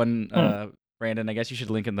that one, Brandon. I guess you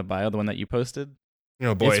should link in the bio, the one that you posted.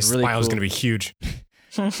 Oh boy, this really bio's gonna be huge.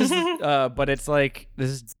 But it's like this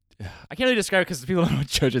is. I can't really describe it because people don't know what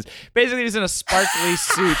JoJo is. Basically, he's in a sparkly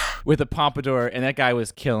suit with a pompadour, and that guy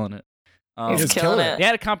was killing it. He was killing it. They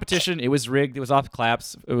had a competition. It was rigged. It was off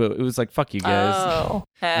claps. It was like, fuck you guys. Oh.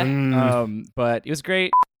 But it was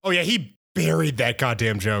great. Oh yeah, he buried that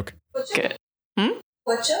goddamn joke. Good.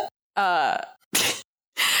 What joke? Tell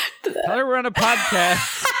her we're on a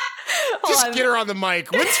podcast. Just get her on the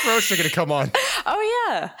mic. When's Froesha gonna come on? Oh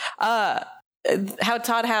yeah. How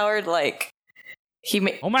Todd Howard he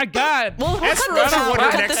made. Oh my God. We'll cut this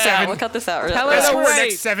out. That's what our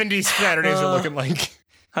next 70 Saturdays are looking like.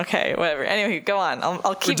 Okay, whatever. Anyway, go on.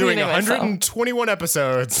 I'll keep doing muting myself. 121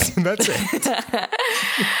 episodes. That's it.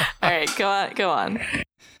 All right, go on.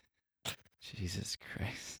 Jesus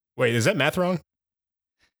Christ. Wait, is that math wrong?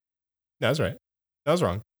 No, that's right. That was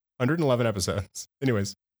wrong. 111 episodes.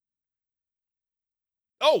 Anyways.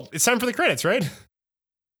 Oh, it's time for the credits, right?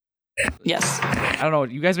 Yes. I don't know.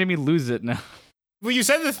 You guys made me lose it now. Well, you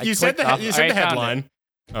said the headline.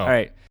 All right.